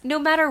business, no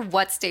matter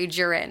what stage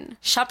you're in.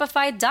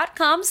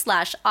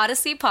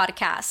 Shopify.com/Odyssey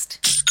Podcast.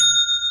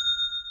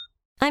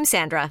 I'm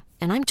Sandra,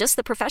 and I'm just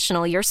the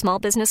professional your small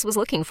business was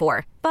looking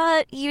for.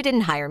 But you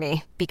didn't hire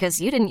me because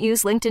you didn't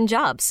use LinkedIn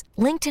Jobs.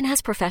 LinkedIn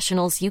has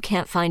professionals you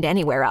can't find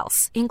anywhere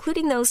else,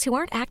 including those who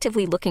aren't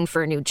actively looking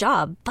for a new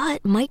job,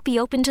 but might be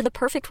open to the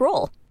perfect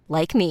role,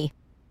 like me.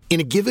 In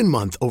a given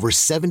month, over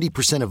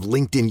 70% of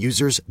LinkedIn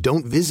users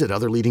don't visit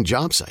other leading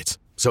job sites.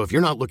 So if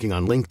you're not looking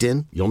on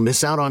LinkedIn, you'll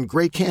miss out on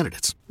great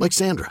candidates like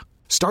Sandra.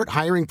 Start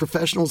hiring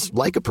professionals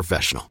like a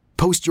professional.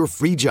 Post your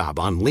free job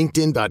on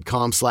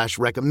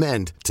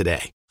linkedin.com/recommend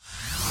today.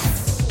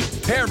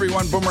 Hey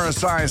everyone, Boomer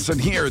Esiason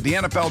here. The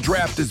NFL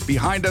Draft is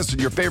behind us and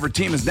your favorite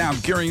team is now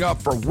gearing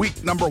up for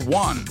week number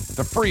 1.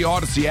 The free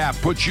Odyssey app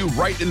puts you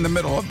right in the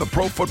middle of the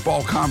pro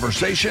football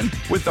conversation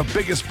with the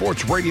biggest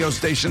sports radio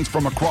stations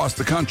from across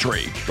the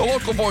country. The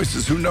local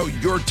voices who know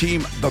your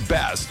team the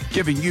best,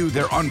 giving you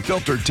their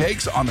unfiltered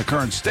takes on the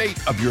current state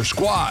of your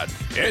squad.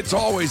 It's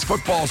always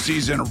football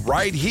season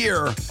right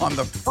here on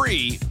the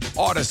free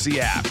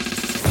Odyssey app.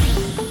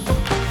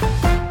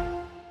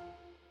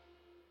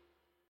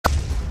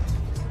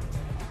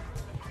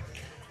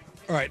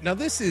 All right, now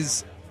this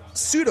is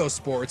pseudo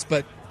sports,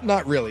 but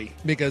not really,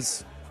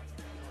 because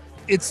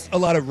it's a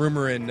lot of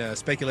rumor and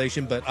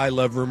speculation, but I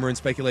love rumor and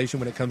speculation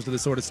when it comes to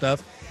this sort of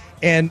stuff.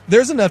 And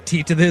there's enough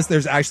teeth to this.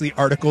 There's actually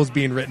articles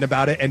being written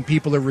about it, and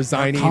people are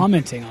resigning.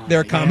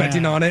 They're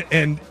commenting on it.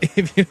 And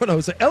if you don't know,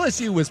 so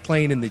LSU was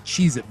playing in the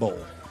Cheez-It Bowl,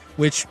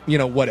 which,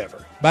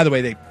 whatever. By the way,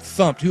 they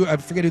thumped. I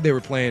forget who they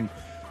were playing.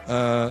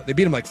 They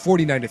beat them like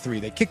 49-3.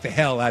 They kicked the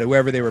hell out of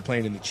whoever they were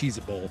playing in the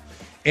Cheez-It Bowl.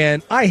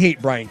 And I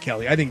hate Brian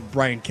Kelly. I think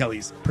Brian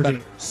Kelly's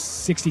Purdue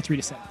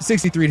 63-7.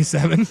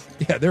 63-7.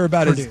 Yeah, they're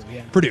about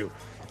Purdue.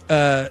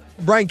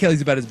 Brian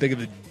Kelly's about as big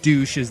of a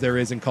douche as there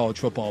is in college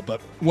football,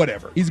 but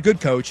whatever. He's a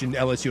good coach, and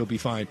LSU will be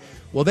fine.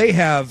 Well, they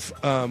have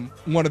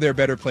one of their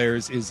better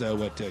players is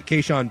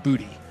Kayshon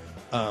Boutte.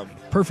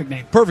 Perfect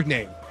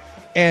name.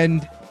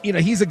 And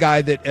he's a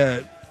guy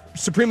that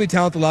supremely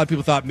talented. A lot of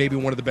people thought maybe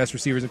one of the best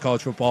receivers in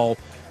college football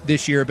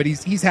this year, but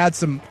he's had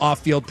some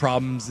off-field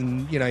problems,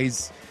 and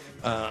he's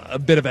a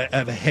bit of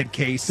a head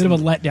case. Bit of a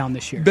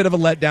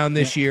letdown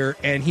this year.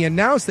 And he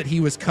announced that he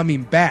was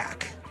coming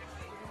back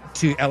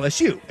to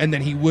LSU, and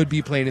then he would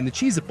be playing in the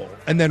Cheez-It Bowl.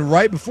 And then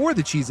right before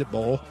the Cheez-It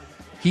Bowl,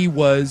 he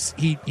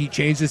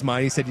changed his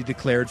mind. He said he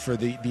declared for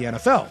the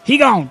NFL. He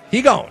gone.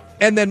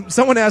 And then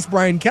someone asked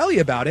Brian Kelly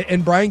about it,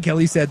 and Brian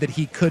Kelly said that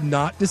he could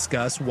not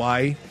discuss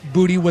why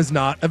Boutte was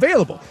not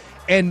available.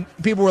 And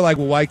people were like,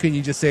 well, why couldn't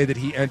you just say that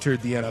he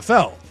entered the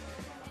NFL?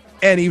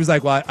 And he was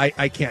like, well,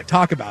 I can't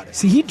talk about it.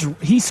 See,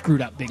 he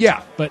screwed up big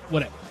time, but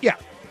whatever. Yeah.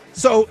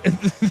 So,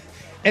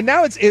 and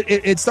now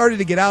it started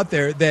to get out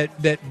there that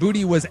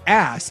Boutte was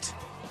asked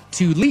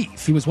to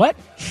leave. He was what?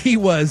 He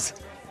was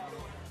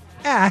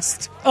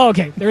asked. Oh,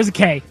 okay. There's a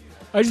K.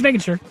 I was just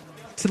making sure.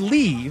 To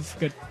leave.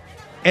 Good.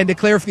 And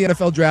declare for the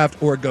NFL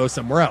draft or go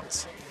somewhere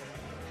else.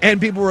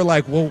 And people were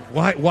like, well,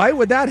 why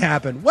would that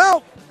happen?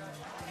 Well,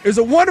 there's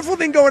a wonderful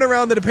thing going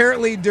around that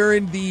apparently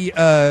during the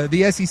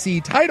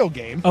SEC title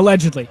game.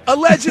 Allegedly. I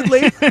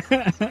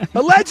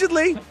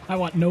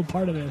want no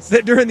part of this.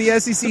 That during the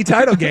SEC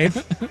title game,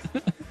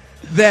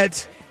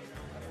 that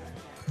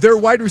their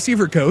wide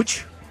receiver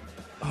coach,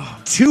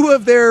 2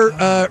 of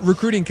their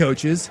recruiting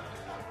coaches,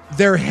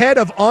 their head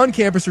of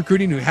on-campus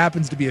recruiting, who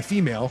happens to be a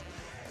female,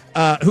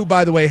 who,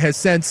 by the way, has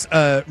since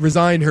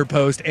resigned her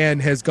post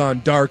and has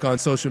gone dark on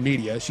social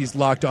media. She's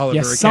locked all of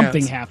her accounts.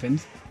 Something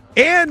happened.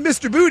 And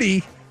Mr.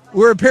 Boutte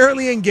were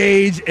apparently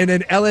engaged in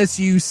an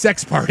LSU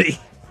sex party.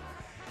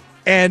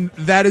 And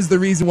that is the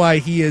reason why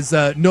he is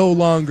no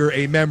longer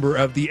a member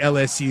of the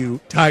LSU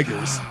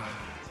Tigers.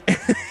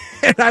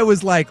 And I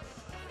was like,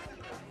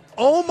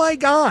 oh my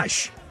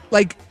gosh.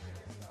 Like,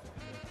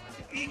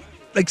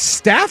 like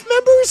staff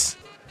members,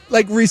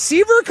 like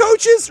receiver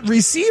coaches,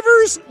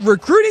 receivers,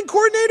 recruiting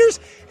coordinators,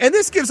 and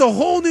this gives a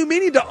whole new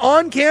meaning to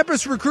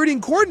on-campus recruiting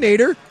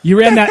coordinator. You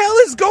ran what the that hell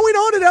is going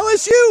on at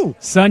LSU?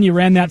 Son, you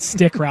ran that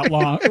stick route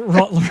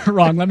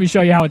wrong. Let me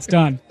show you how it's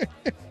done.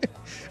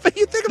 But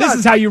you think about this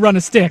is how you run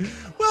a stick.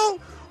 Well,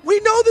 we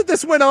know that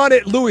this went on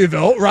at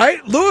Louisville,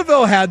 right?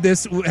 Louisville had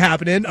this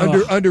happening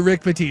under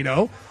Rick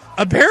Pitino.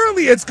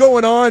 Apparently, it's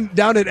going on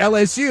down at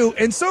LSU.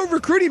 And so,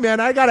 recruiting, man,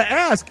 I got to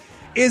ask,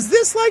 is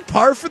this like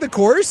par for the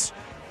course?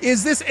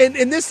 Is this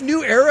in this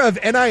new era of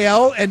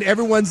NIL and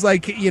everyone's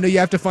like, you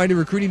have to find a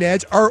recruiting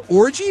edge? Are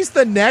orgies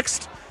the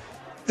next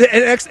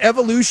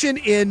evolution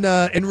in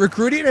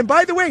recruiting? And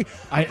by the way,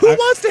 who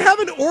wants to have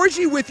an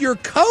orgy with your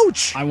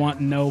coach? I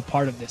want no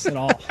part of this at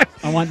all.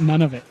 I want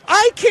none of it.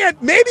 I can't.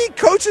 Maybe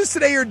coaches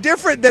today are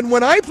different than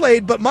when I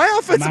played, but my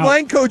offensive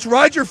line coach,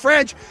 Roger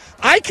French,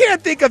 I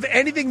can't think of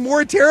anything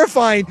more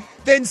terrifying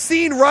than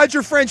seeing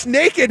Roger French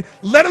naked,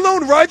 let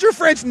alone Roger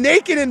French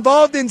naked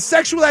involved in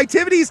sexual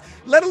activities,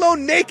 let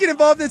alone naked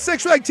involved in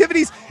sexual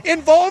activities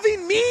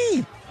involving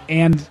me.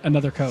 And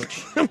another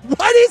coach.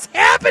 What is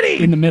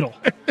happening? In the middle.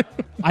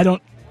 I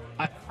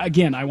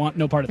want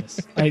no part of this.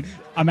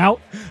 I'm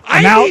out.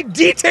 I need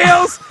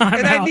details,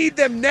 and I need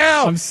them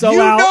now. I'm so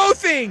you out. You know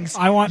things.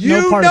 I want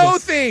no part of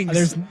this.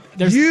 Things.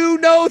 You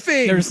know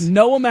things. There's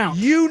no amount.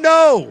 You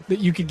know. That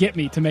you could get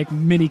me to make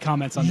many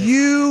comments on this.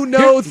 You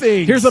know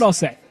things. Here's what I'll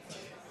say.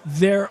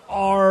 There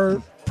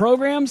are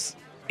programs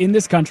in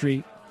this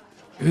country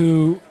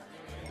who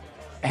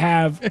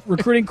have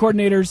recruiting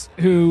coordinators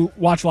who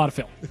watch a lot of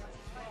film.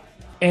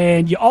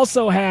 And you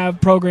also have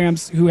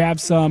programs who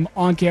have some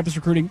on-campus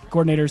recruiting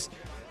coordinators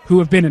who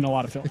have been in a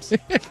lot of films.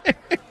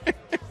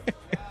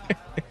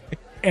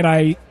 And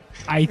I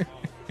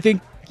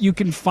think you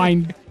can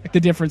find the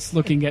difference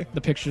looking at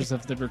the pictures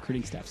of the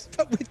recruiting staffs.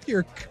 But with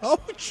your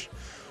coach?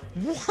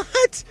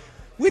 What?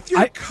 With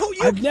your coach?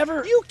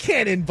 You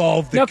can't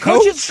involve the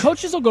coach.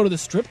 Coaches will go to the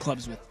strip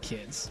clubs with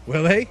kids.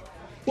 Will they?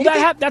 Well,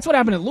 that's what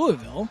happened at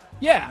Louisville.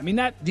 Yeah, I mean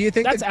Do you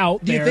think that's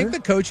out there. Do you think the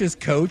coach's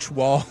coach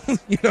while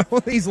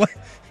he's like?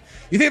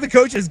 You think the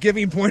coach is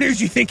giving pointers?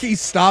 You think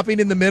he's stopping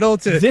in the middle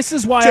to? This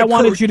is why I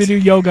wanted you to do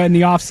yoga in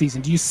the off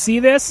season. Do you see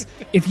this?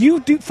 If you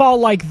do fall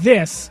like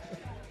this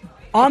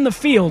on the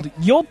field,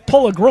 you'll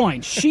pull a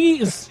groin. She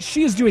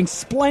is doing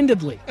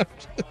splendidly. I'm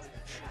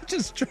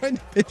just trying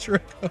to picture a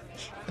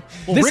coach.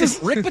 Well,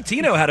 Rick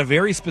Pitino had a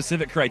very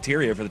specific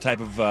criteria for the type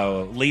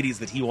of ladies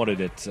that he wanted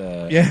at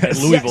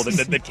Louisville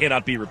that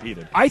cannot be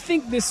repeated. I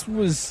think this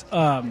was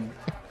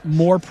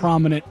more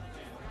prominent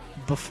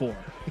before.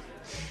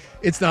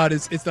 It's not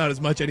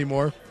as much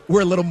anymore.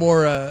 We're a little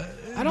more.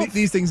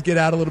 These things get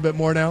out a little bit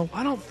more now.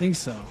 I don't think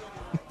so.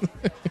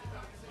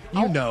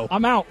 know.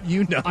 I'm out.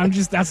 You know. I'm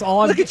just. That's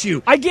all. Look at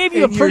you. I gave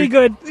you a pretty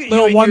good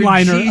little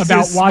one-liner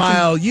about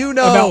watching.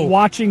 About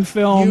watching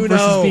film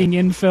versus being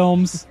in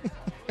films.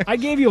 I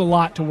gave you a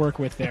lot to work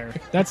with there.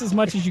 That's as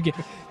much as you get.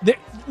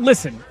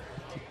 Listen,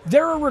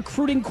 there are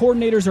recruiting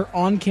coordinators or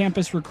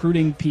on-campus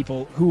recruiting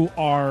people who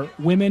are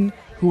women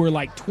who are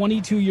like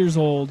 22 years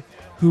old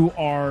who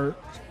are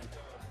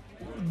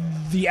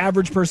the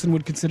average person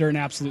would consider an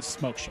absolute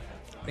smoke show.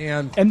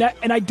 And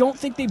I don't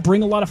think they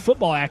bring a lot of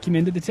football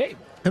acumen to the table.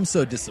 I'm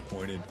so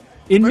disappointed.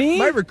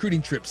 My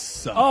recruiting trip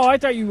sucked. Oh, I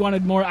thought you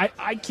wanted more.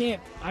 I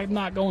can't. I'm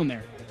not going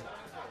there.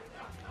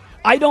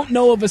 I don't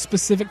know of a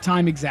specific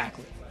time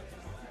exactly.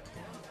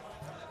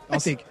 I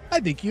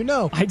think you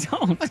know. I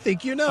don't. I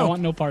think you know. I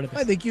want no part of this.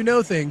 I think you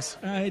know things.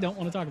 I don't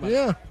want to talk about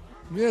it.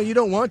 Yeah, you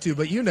don't want to,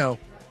 but you know.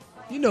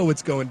 You know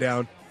what's going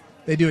down.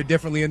 They do it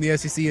differently in the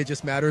SEC. It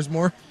just matters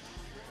more.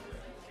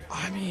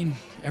 I mean,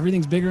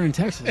 everything's bigger in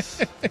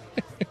Texas.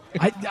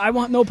 I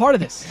want no part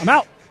of this. I'm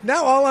out.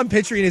 Now all I'm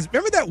picturing is,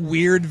 remember that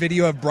weird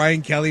video of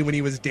Brian Kelly when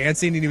he was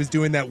dancing and he was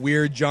doing that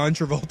weird John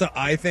Travolta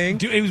eye thing?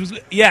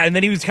 And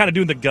then he was kind of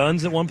doing the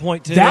guns at one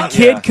point, too. That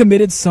kid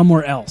committed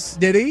somewhere else.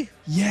 Did he?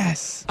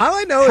 Yes. All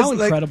I know How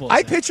is, incredible I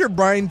is that? picture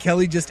Brian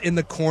Kelly just in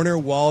the corner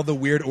while the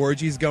weird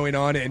orgy's going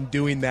on and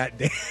doing that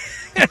dance.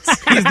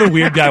 He's the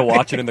weird guy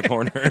watching in the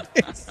corner.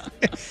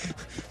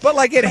 But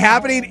like it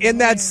happening in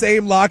that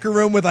same locker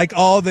room with like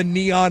all the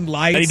neon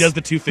lights. And he does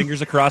the two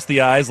fingers across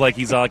the eyes like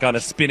he's like on a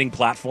spinning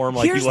platform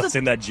like he was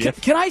in that GIF.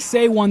 Can I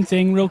say one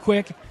thing real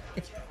quick?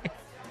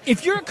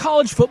 If you're a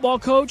college football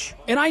coach,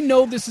 and I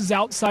know this is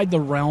outside the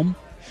realm,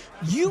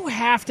 you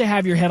have to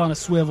have your head on a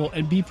swivel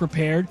and be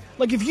prepared.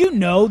 Like if you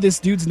know this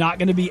dude's not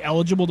going to be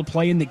eligible to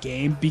play in the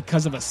game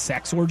because of a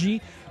sex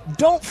orgy,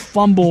 don't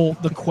fumble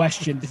the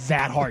question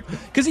that hard.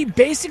 Because he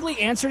basically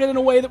answered it in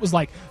a way that was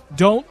like,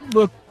 don't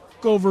look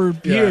over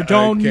here,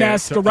 don't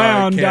mess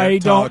around, I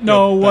don't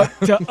know what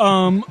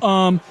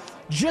to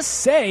just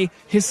say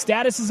his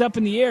status is up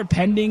in the air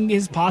pending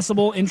his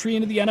possible entry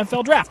into the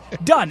NFL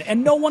draft. Done.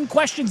 And no one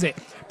questions it.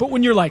 But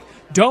when you're like,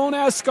 don't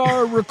ask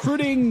our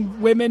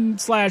recruiting women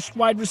 /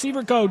 wide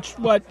receiver coach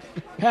what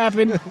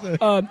happened,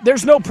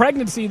 there's no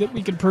pregnancy that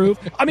we can prove.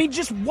 I mean,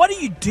 just what are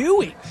you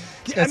doing?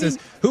 Says,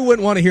 who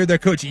wouldn't want to hear their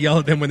coach yell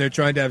at them when they're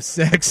trying to have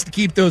sex to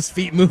keep those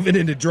feet moving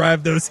and to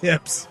drive those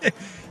hips?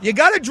 You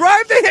got to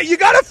drive the hip. You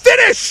got to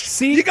finish.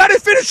 See, you got to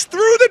finish through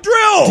the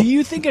drill. Do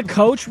you think a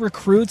coach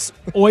recruits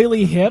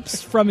oily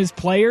hips from his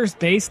players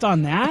based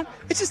on that?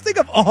 I just think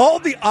of all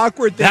the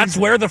awkward things. That's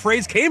where the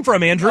phrase came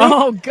from, Andrew.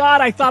 Oh,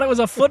 God, I thought it was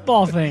a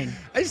football thing.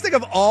 I just think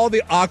of all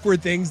the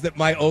awkward things that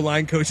my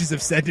O-line coaches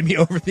have said to me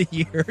over the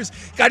years.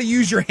 Got to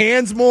use your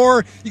hands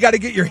more. You got to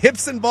get your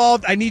hips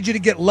involved. I need you to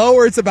get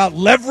lower. It's about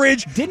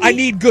leverage. I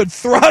need good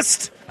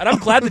thrust. And I'm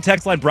glad the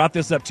text line brought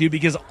this up, too,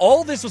 because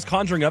all this was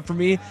conjuring up for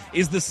me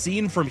is the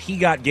scene from He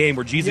Got Game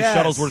where Jesus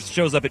Shuttlesworth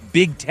shows up at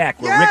Big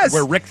Tech,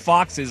 where Rick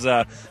Fox is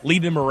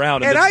leading him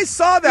around. And I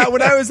saw that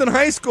when I was in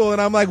high school,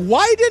 and I'm like,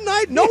 why didn't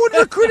I? No one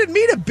recruited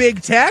me to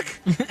Big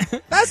Tech.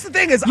 That's the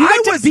thing is,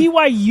 I was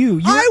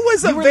BYU.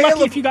 You were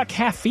lucky if you got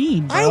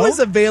caffeine, bro. I was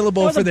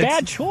available for the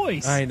bad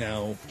choice. I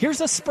know.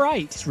 Here's a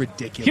Sprite. It's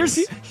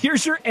ridiculous.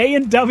 Here's your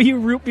A&W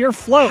root beer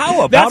float.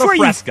 How about a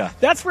Fresca?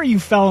 That's where you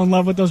fell in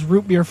love with those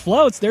root beer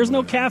floats. There's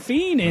no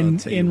caffeine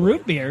in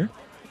root beer.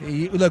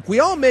 Look, we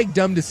all make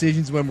dumb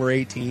decisions when we're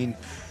 18.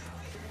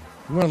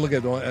 You want to look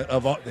at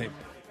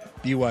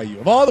BYU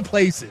of all the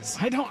places.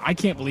 I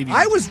can't believe you.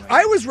 I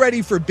was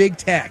ready for Big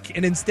Tech,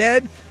 and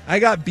instead I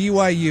got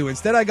BYU.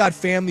 Instead I got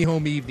Family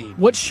Home Evening.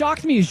 What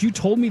shocked me is you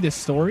told me this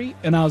story,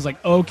 and I was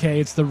like, okay,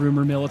 it's the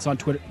rumor mill. It's on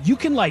Twitter. You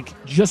can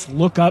just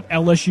look up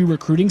LSU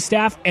recruiting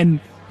staff, and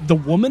the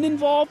woman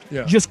involved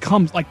just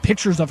comes,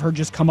 pictures of her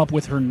just come up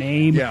with her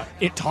name. Yeah.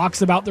 It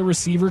talks about the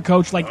receiver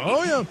coach.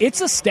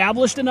 It's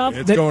established enough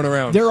it's that going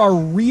around. There are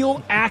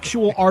real,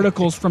 actual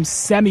articles from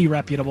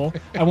semi-reputable.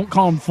 I won't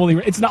call them fully.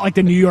 It's not like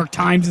the New York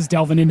Times is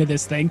delving into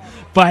this thing,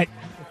 but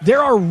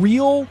there are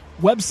real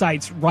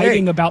websites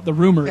writing about the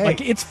rumor.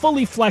 It's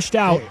fully fleshed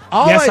out.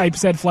 I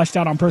said fleshed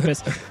out on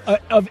purpose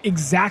of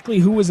exactly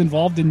who was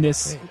involved in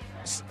this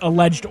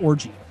alleged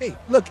orgy. Hey,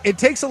 look, it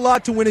takes a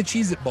lot to win a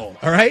Cheez-It Bowl,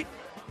 all right?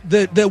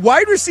 The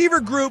wide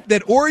receiver group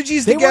that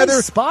orgies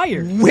together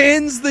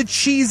wins the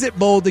Cheez-It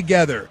Bowl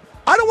together.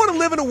 I don't want to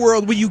live in a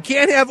world where you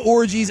can't have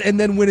orgies and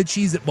then win a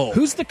Cheez-It Bowl.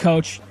 Who's the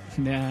coach?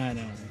 Nah,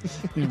 no.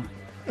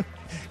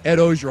 Ed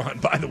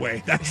Ogeron, by the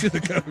way. That's the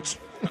coach.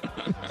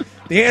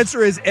 The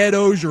answer is Ed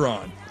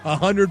Ogeron,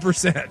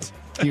 100%.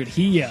 Dude,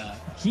 he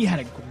had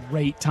a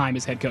great time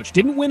as head coach.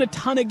 Didn't win a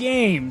ton of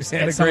games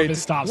at some of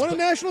his stops. Won a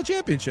national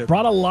championship.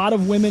 Brought a lot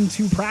of women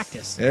to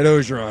practice. Ed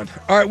Ogeron.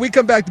 All right, we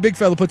come back. The big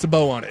fella puts a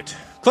bow on it.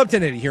 Club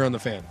 1080 here on The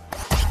Fan.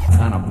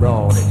 Kind of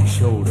broad at the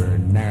shoulder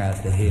and narrow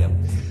at the hip.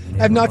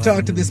 I have not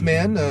talked to this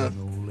man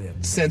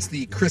since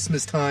the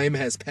Christmas time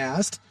has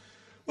passed.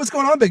 What's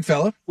going on, big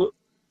fella?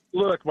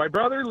 Look, my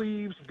brother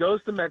leaves,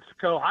 goes to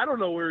Mexico. I don't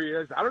know where he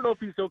is. I don't know if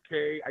he's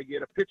okay. I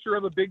get a picture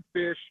of a big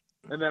fish,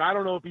 and then I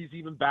don't know if he's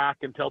even back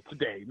until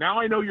today. Now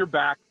I know you're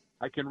back.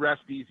 I can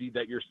rest easy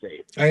that you're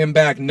safe. I am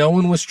back. No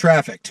one was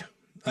trafficked.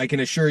 I can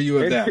assure you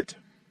of that.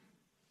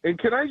 And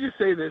can I just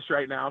say this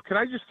right now? Can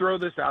I just throw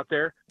this out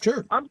there?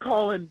 Sure. I'm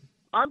calling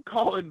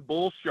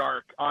bull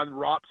shark on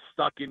Ropp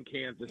stuck in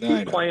Kansas.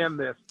 He planned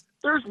this.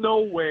 There's no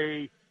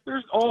way.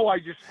 I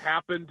just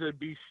happened to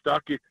be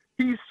stuck.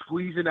 He's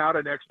squeezing out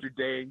an extra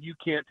day, and you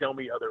can't tell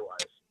me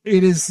otherwise.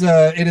 It is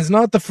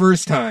not the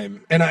first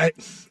time, and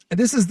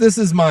this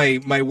is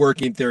my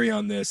working theory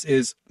on this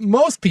is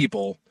most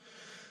people,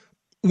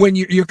 when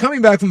you're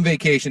coming back from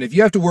vacation, if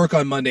you have to work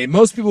on Monday,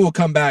 most people will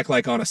come back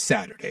on a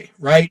Saturday,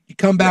 right? You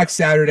come back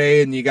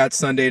Saturday and you got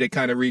Sunday to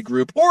kind of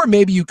regroup, or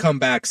maybe you come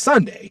back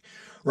Sunday,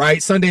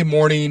 right? Sunday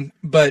morning,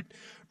 but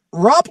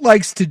Ropp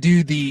likes to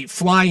do the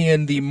fly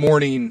in the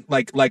morning,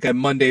 like a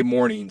Monday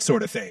morning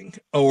sort of thing,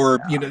 or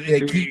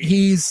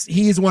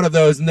he's one of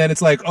those, and then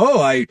it's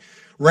I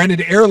ran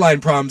into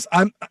airline problems.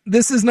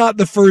 This is not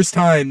the first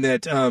time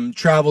that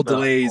travel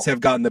delays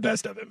have gotten the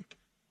best of him.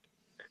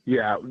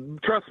 Yeah,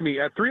 trust me,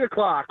 at 3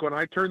 o'clock when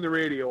I turned the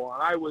radio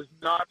on, I was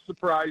not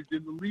surprised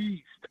in the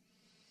least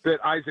that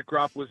Isaac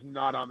Ropp was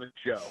not on the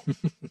show.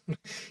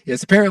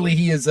 Yes, apparently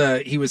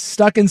he was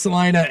stuck in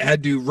Salina,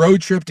 had to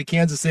road trip to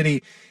Kansas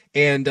City,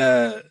 and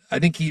I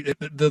think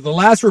the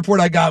last report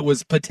I got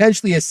was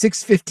potentially a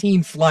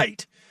 6:15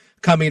 flight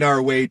coming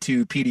our way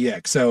to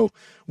PDX. So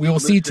we will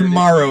see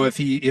tomorrow if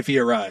he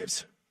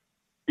arrives.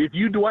 If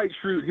you Dwight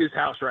Schrute his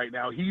house right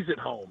now, he's at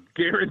home,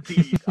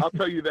 guaranteed. I'll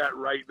tell you that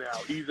right now.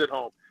 He's at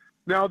home.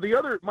 Now,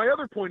 my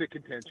other point of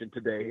contention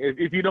today,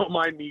 if you don't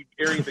mind me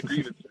airing the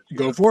grievances,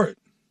 go for it,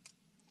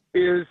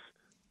 is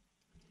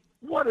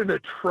what an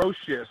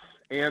atrocious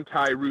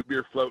anti-root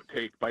beer float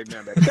take by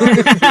Nemec.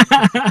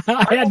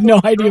 I had no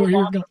idea where you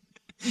were going.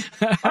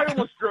 I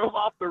almost drove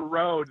off the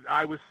road.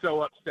 I was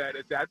so upset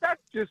at that.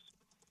 That's just,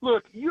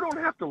 look, you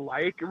don't have to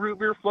like a root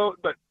beer float,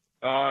 but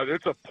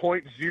it's a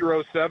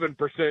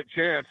 0.07%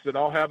 chance that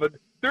I'll have it.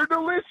 They're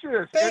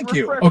delicious. Thank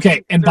you.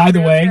 Okay, and by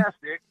the way,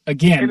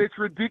 again, and it's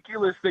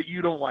ridiculous that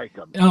you don't like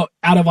them.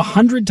 Out of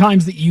 100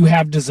 times that you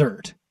have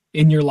dessert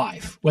in your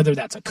life, whether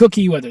that's a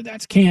cookie, whether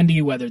that's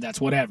candy, whether that's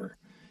whatever,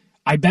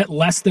 I bet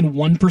less than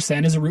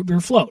 1% is a root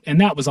beer float,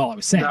 and that was all I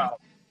was saying.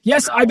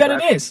 Yes, I bet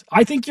it is.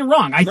 I think you're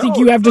wrong. I think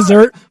No, you have it's not.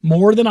 dessert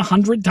more than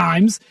 100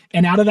 times,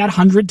 and out of that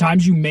 100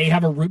 times, you may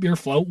have a root beer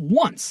float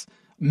once.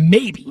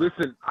 Maybe.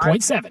 Listen,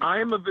 0.7. I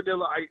am a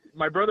vanilla.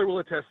 My brother will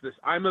attest to this.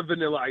 I'm a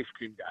vanilla ice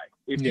cream guy.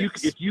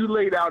 Yes. If you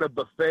laid out a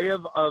buffet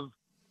of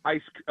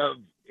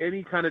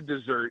any kind of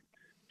dessert,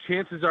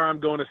 chances are I'm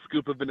going to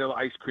scoop of vanilla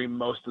ice cream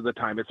most of the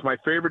time. It's my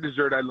favorite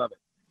dessert. I love it.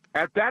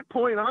 At that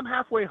point, I'm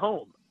halfway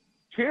home.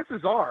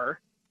 Chances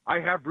are I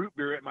have root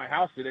beer at my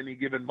house at any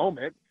given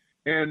moment.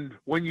 And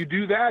when you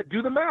do that,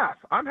 do the math.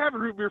 I'm having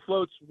root beer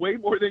floats way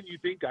more than you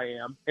think I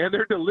am, and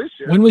they're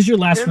delicious. When was your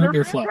last and root they're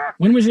beer float? fantastic.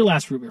 When was your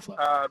last root beer float?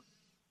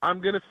 I'm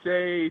going to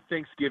say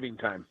Thanksgiving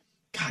time.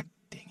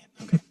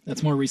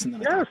 That's more recent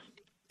than I Yes.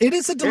 It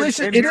is a delicious.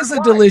 And it here's is a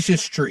why.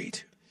 delicious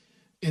treat.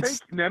 It's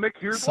Nemec,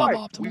 here's why.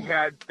 suboptimal. We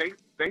had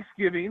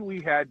Thanksgiving.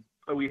 We had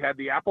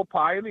the apple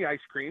pie and the ice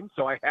cream.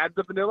 So I had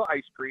the vanilla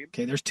ice cream.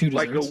 Okay, there's two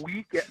desserts.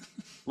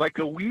 Like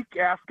a week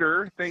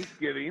after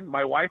Thanksgiving,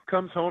 my wife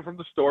comes home from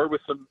the store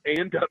with some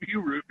A&W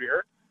root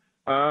beer.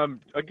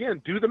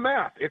 Again, do the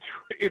math.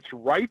 It's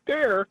right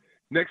there.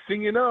 Next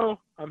thing you know,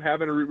 I'm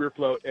having a root beer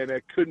float, and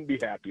I couldn't be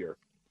happier.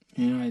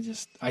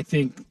 I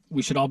think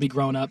we should all be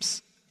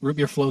grown-ups. Root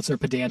beer floats are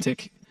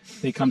pedantic.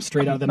 They come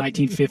straight out of the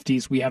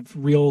 1950s. We have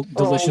real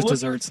delicious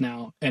desserts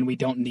now, and we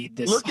don't need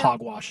this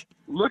hogwash.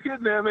 Look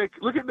at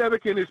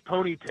Nemec in his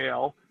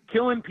ponytail,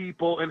 killing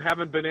people and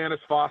having Bananas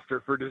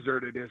Foster for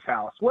dessert at his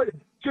house. What?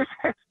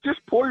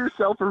 Just pour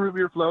yourself a root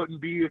beer float and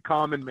be a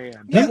common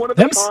man. Be one of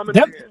the common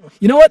men.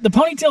 You know what? The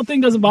ponytail thing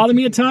doesn't bother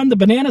me a ton. The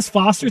Bananas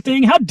Foster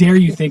thing, how dare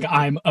you think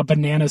I'm a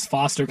Bananas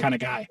Foster kind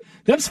of guy?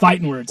 Them's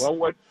fighting words. Well,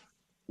 what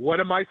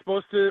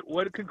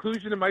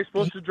conclusion am I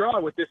supposed to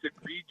draw with this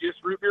egregious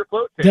root beer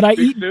float? Did I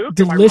Fish eat soup?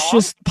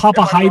 delicious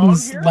Papa Am I wrong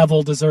Haydn's here?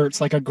 level desserts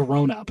like a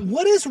grown-up?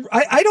 What is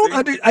I don't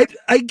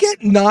I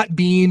get not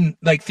being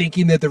like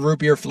thinking that the root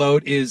beer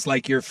float is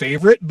like your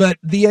favorite, but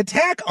the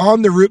attack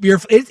on the root beer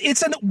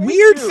it's a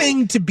weird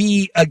thing to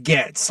be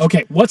against.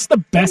 Okay, what's the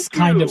best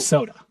kind of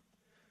soda?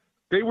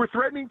 They were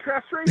threatening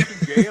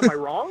castration, Jay. Am I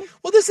wrong?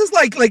 Well, this is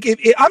like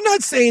I'm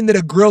not saying that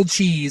a grilled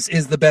cheese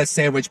is the best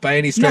sandwich by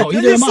any stretch. No,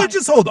 either am I.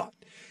 Just hold on.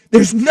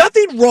 There's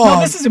nothing wrong.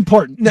 No, this is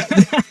important. No,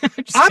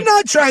 I'm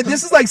not trying.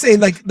 This is like saying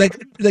like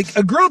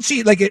a grilled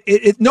cheese. Like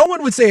no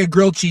one would say a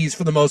grilled cheese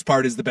for the most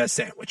part is the best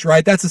sandwich,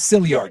 right? That's a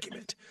silly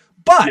argument.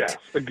 But yes,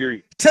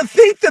 agree. To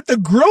think that the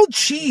grilled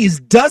cheese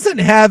doesn't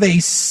have a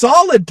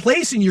solid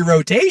place in your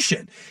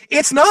rotation,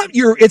 it's not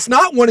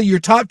one of your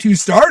top two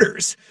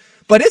starters,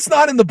 but it's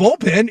not in the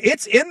bullpen.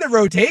 It's in the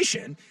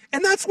rotation,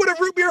 and that's what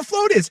a root beer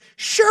float is.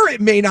 Sure,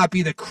 it may not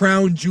be the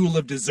crown jewel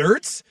of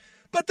desserts.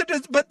 But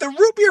the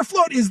root beer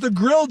float is the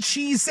grilled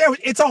cheese sandwich.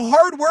 It's a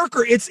hard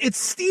worker. It's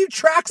Steve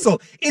Traxel.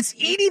 It's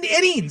eating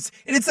innings,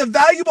 and it's a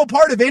valuable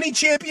part of any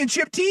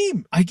championship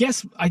team. I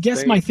guess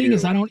my thing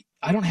is I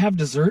don't have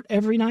dessert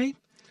every night.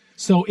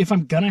 So if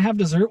I'm gonna have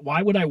dessert,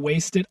 why would I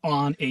waste it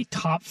on a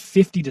top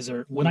 50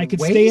 dessert when I could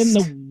stay in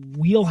the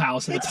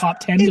wheelhouse of a top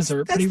 10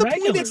 dessert pretty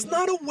regularly? It's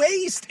not a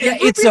waste. Yeah,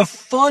 it's a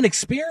fun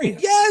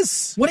experience.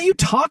 Yes. What are you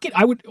talking?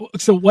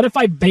 So what if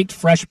I baked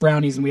fresh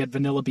brownies and we had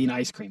vanilla bean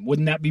ice cream?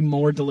 Wouldn't that be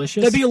more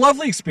delicious? That'd be a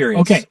lovely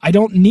experience. Okay, I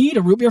don't need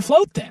a root beer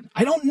float then.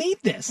 I don't need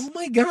this. Oh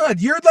my God,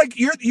 your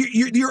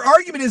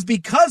argument is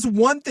because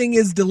one thing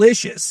is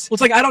delicious. Well,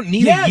 it's like I don't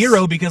need a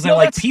gyro because I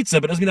like pizza,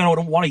 but it doesn't mean I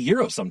don't want a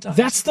gyro sometimes.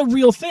 That's the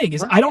real thing.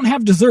 Is I don't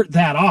have dessert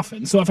that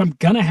often. So if I'm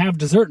gonna have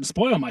dessert and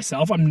spoil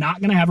myself, I'm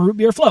not gonna have a root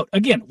beer float.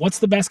 Again, what's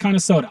the best kind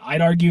of soda? I'd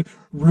argue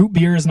root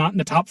beer is not in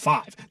the top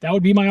 5. That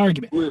would be my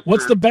argument.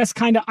 What's the best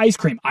kind of ice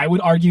cream? I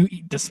would argue,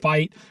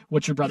 despite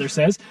what your brother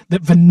says,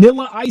 that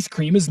vanilla ice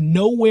cream is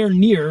nowhere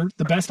near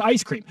the best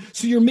ice cream.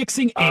 So you're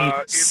mixing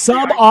a It's the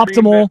ice cream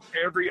suboptimal.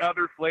 that every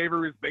other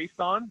flavor is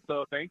based on.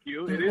 So thank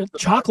you. It is the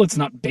Chocolate's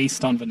not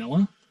based on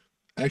vanilla.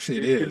 Actually,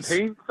 it is.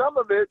 contains some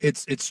of it.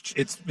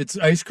 It's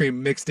ice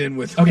cream mixed in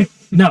with. Okay,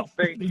 no,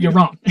 Thank you're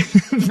wrong.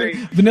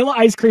 Vanilla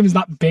ice cream is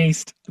not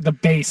the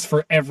base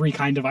for every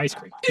kind of ice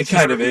cream. It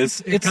kind of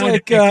is. It's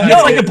like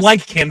a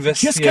blank canvas.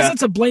 Just because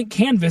it's a blank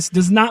canvas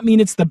does not mean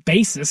it's the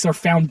basis or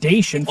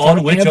foundation for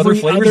on which other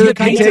flavors other get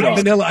kind painted of on.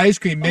 Vanilla ice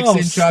cream, mix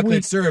in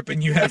chocolate sweet. syrup,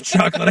 and you have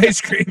chocolate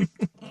ice cream.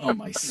 Oh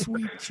my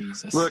sweet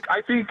Jesus! Look,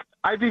 I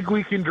think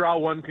we can draw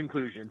one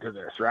conclusion to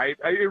this, right?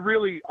 It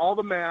really all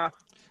the math.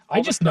 I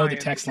just know the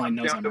text line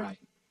knows I'm down right.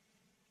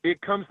 It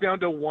comes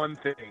down to one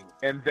thing,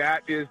 and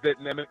that is that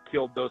Nemec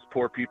killed those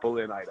poor people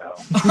in Idaho.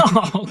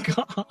 Oh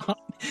God!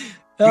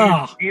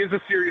 Oh. He is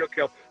a serial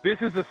killer. This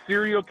is a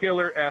serial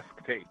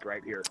killer-esque take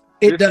right here.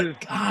 This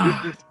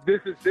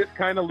is this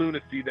kind of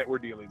lunacy that we're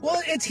dealing with.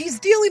 Well, he's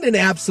dealing in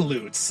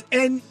absolutes,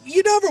 and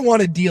you never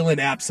want to deal in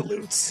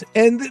absolutes.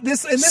 And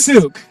this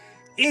Suk.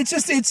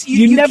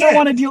 You never can't.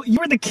 want to deal.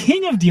 You're the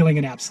king of dealing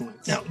in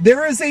absolutes. No,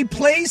 there is a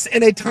place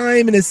and a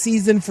time and a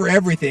season for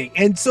everything.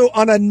 And so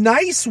on a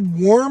nice,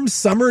 warm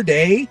summer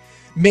day,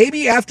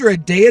 maybe after a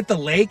day at the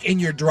lake and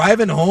you're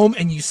driving home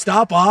and you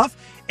stop off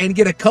and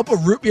get a couple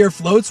root beer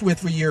floats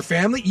for your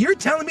family, you're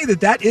telling me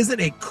that isn't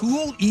a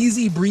cool,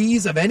 easy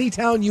breeze of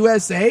Anytown,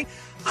 USA?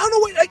 I don't know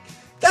what...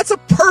 That's a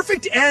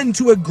perfect end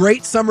to a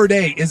great summer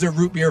day, is a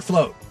root beer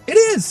float. It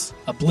is.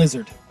 A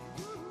blizzard.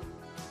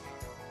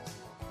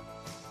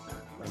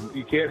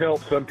 You can't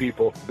help some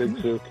people, Big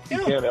Sook. You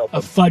can't help A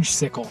them. fudge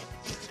sickle.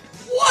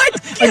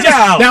 What? Get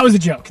out. That was a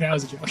joke. I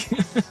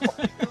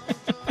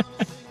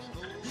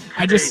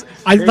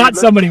thought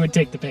somebody would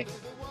take the bait.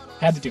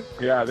 Had to do it.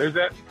 Yeah, there's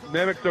that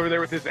Nemec's over there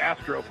with his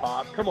Astro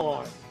Pop. Come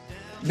on.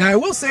 Now, I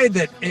will say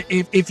that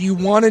if you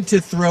wanted to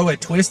throw a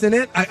twist in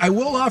it, I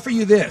will offer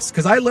you this,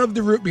 because I love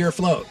the root beer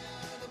float.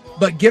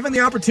 But given the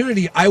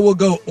opportunity, I will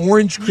go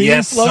orange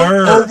cream float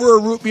over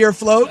a root beer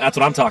float. That's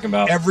what I'm talking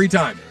about. Every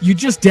time. You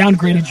just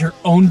downgraded your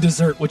own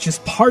dessert, which is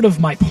part of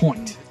my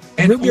point.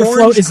 And root beer orange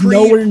float is cream-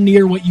 nowhere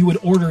near what you would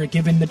order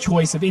given the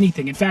choice of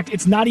anything. In fact,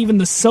 it's not even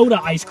the soda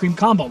ice cream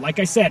combo. Like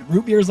I said,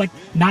 root beer is like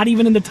not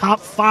even in the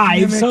top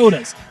 5 Nemec.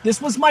 sodas.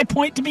 This was my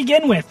point to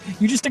begin with.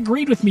 You just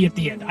agreed with me at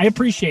the end. I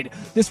appreciate it.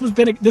 This has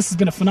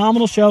been a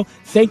phenomenal show.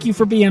 Thank you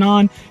for being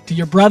on. To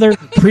your brother,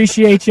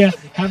 appreciate you.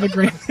 Have a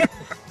great.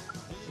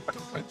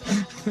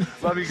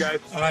 Love you guys.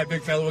 All right,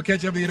 big fella. We'll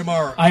catch up with you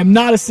tomorrow. I am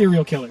not a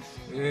serial killer.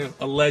 Yeah,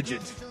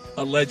 alleged.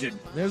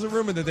 There's a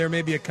rumor that there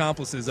may be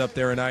accomplices up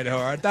there in Idaho.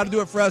 All right, that'll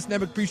do it for us.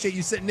 Nemec, appreciate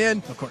you sitting in.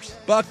 Of course.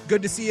 Buck,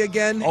 good to see you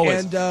again.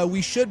 Always. And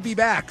we should be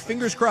back.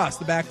 Fingers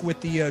crossed, back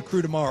with the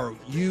crew tomorrow.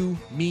 You,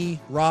 me,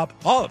 Rob,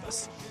 all of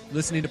us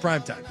listening to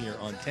Primetime here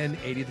on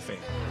 1080 The Fan.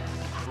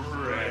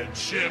 Red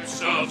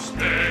ships of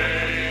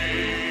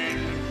Spain.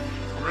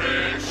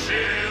 Red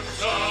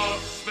ships of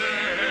Spain.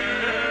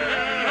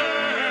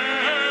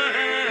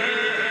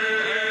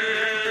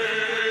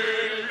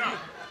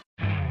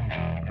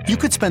 You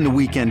could spend the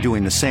weekend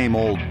doing the same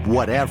old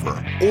whatever,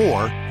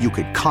 or you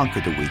could conquer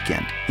the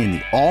weekend in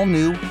the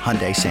all-new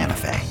Hyundai Santa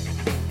Fe.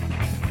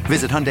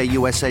 Visit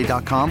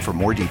HyundaiUSA.com for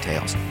more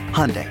details.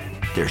 Hyundai,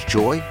 there's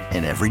joy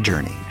in every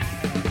journey.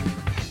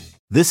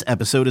 This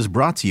episode is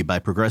brought to you by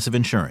Progressive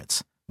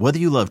Insurance. Whether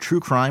you love true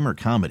crime or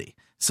comedy,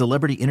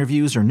 celebrity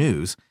interviews or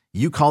news,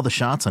 you call the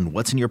shots on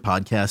what's in your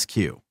podcast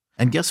queue.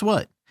 And guess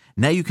what?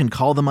 Now you can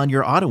call them on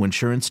your auto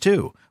insurance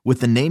too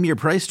with the Name Your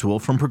Price tool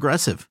from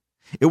Progressive.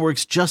 It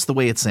works just the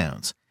way it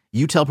sounds.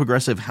 You tell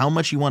Progressive how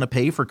much you want to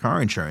pay for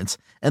car insurance,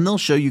 and they'll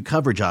show you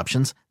coverage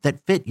options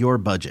that fit your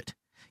budget.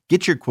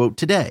 Get your quote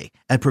today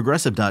at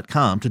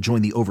Progressive.com to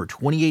join the over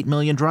 28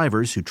 million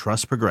drivers who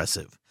trust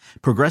Progressive.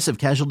 Progressive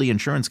Casualty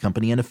Insurance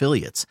Company and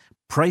Affiliates.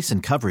 Price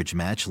and coverage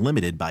match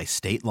limited by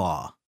state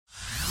law.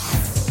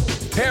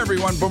 Hey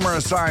everyone, Boomer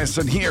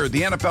Esiason here.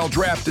 The NFL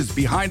Draft is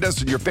behind us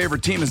and your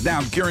favorite team is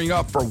now gearing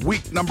up for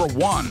week number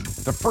 1.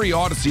 The free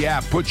Odyssey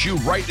app puts you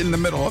right in the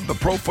middle of the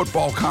pro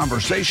football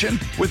conversation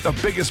with the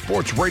biggest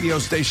sports radio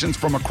stations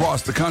from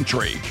across the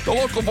country. The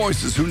local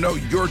voices who know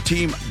your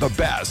team the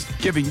best,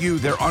 giving you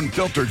their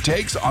unfiltered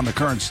takes on the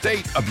current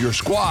state of your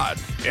squad.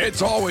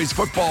 It's always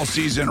football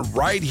season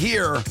right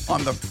here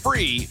on the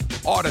free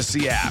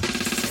Odyssey app.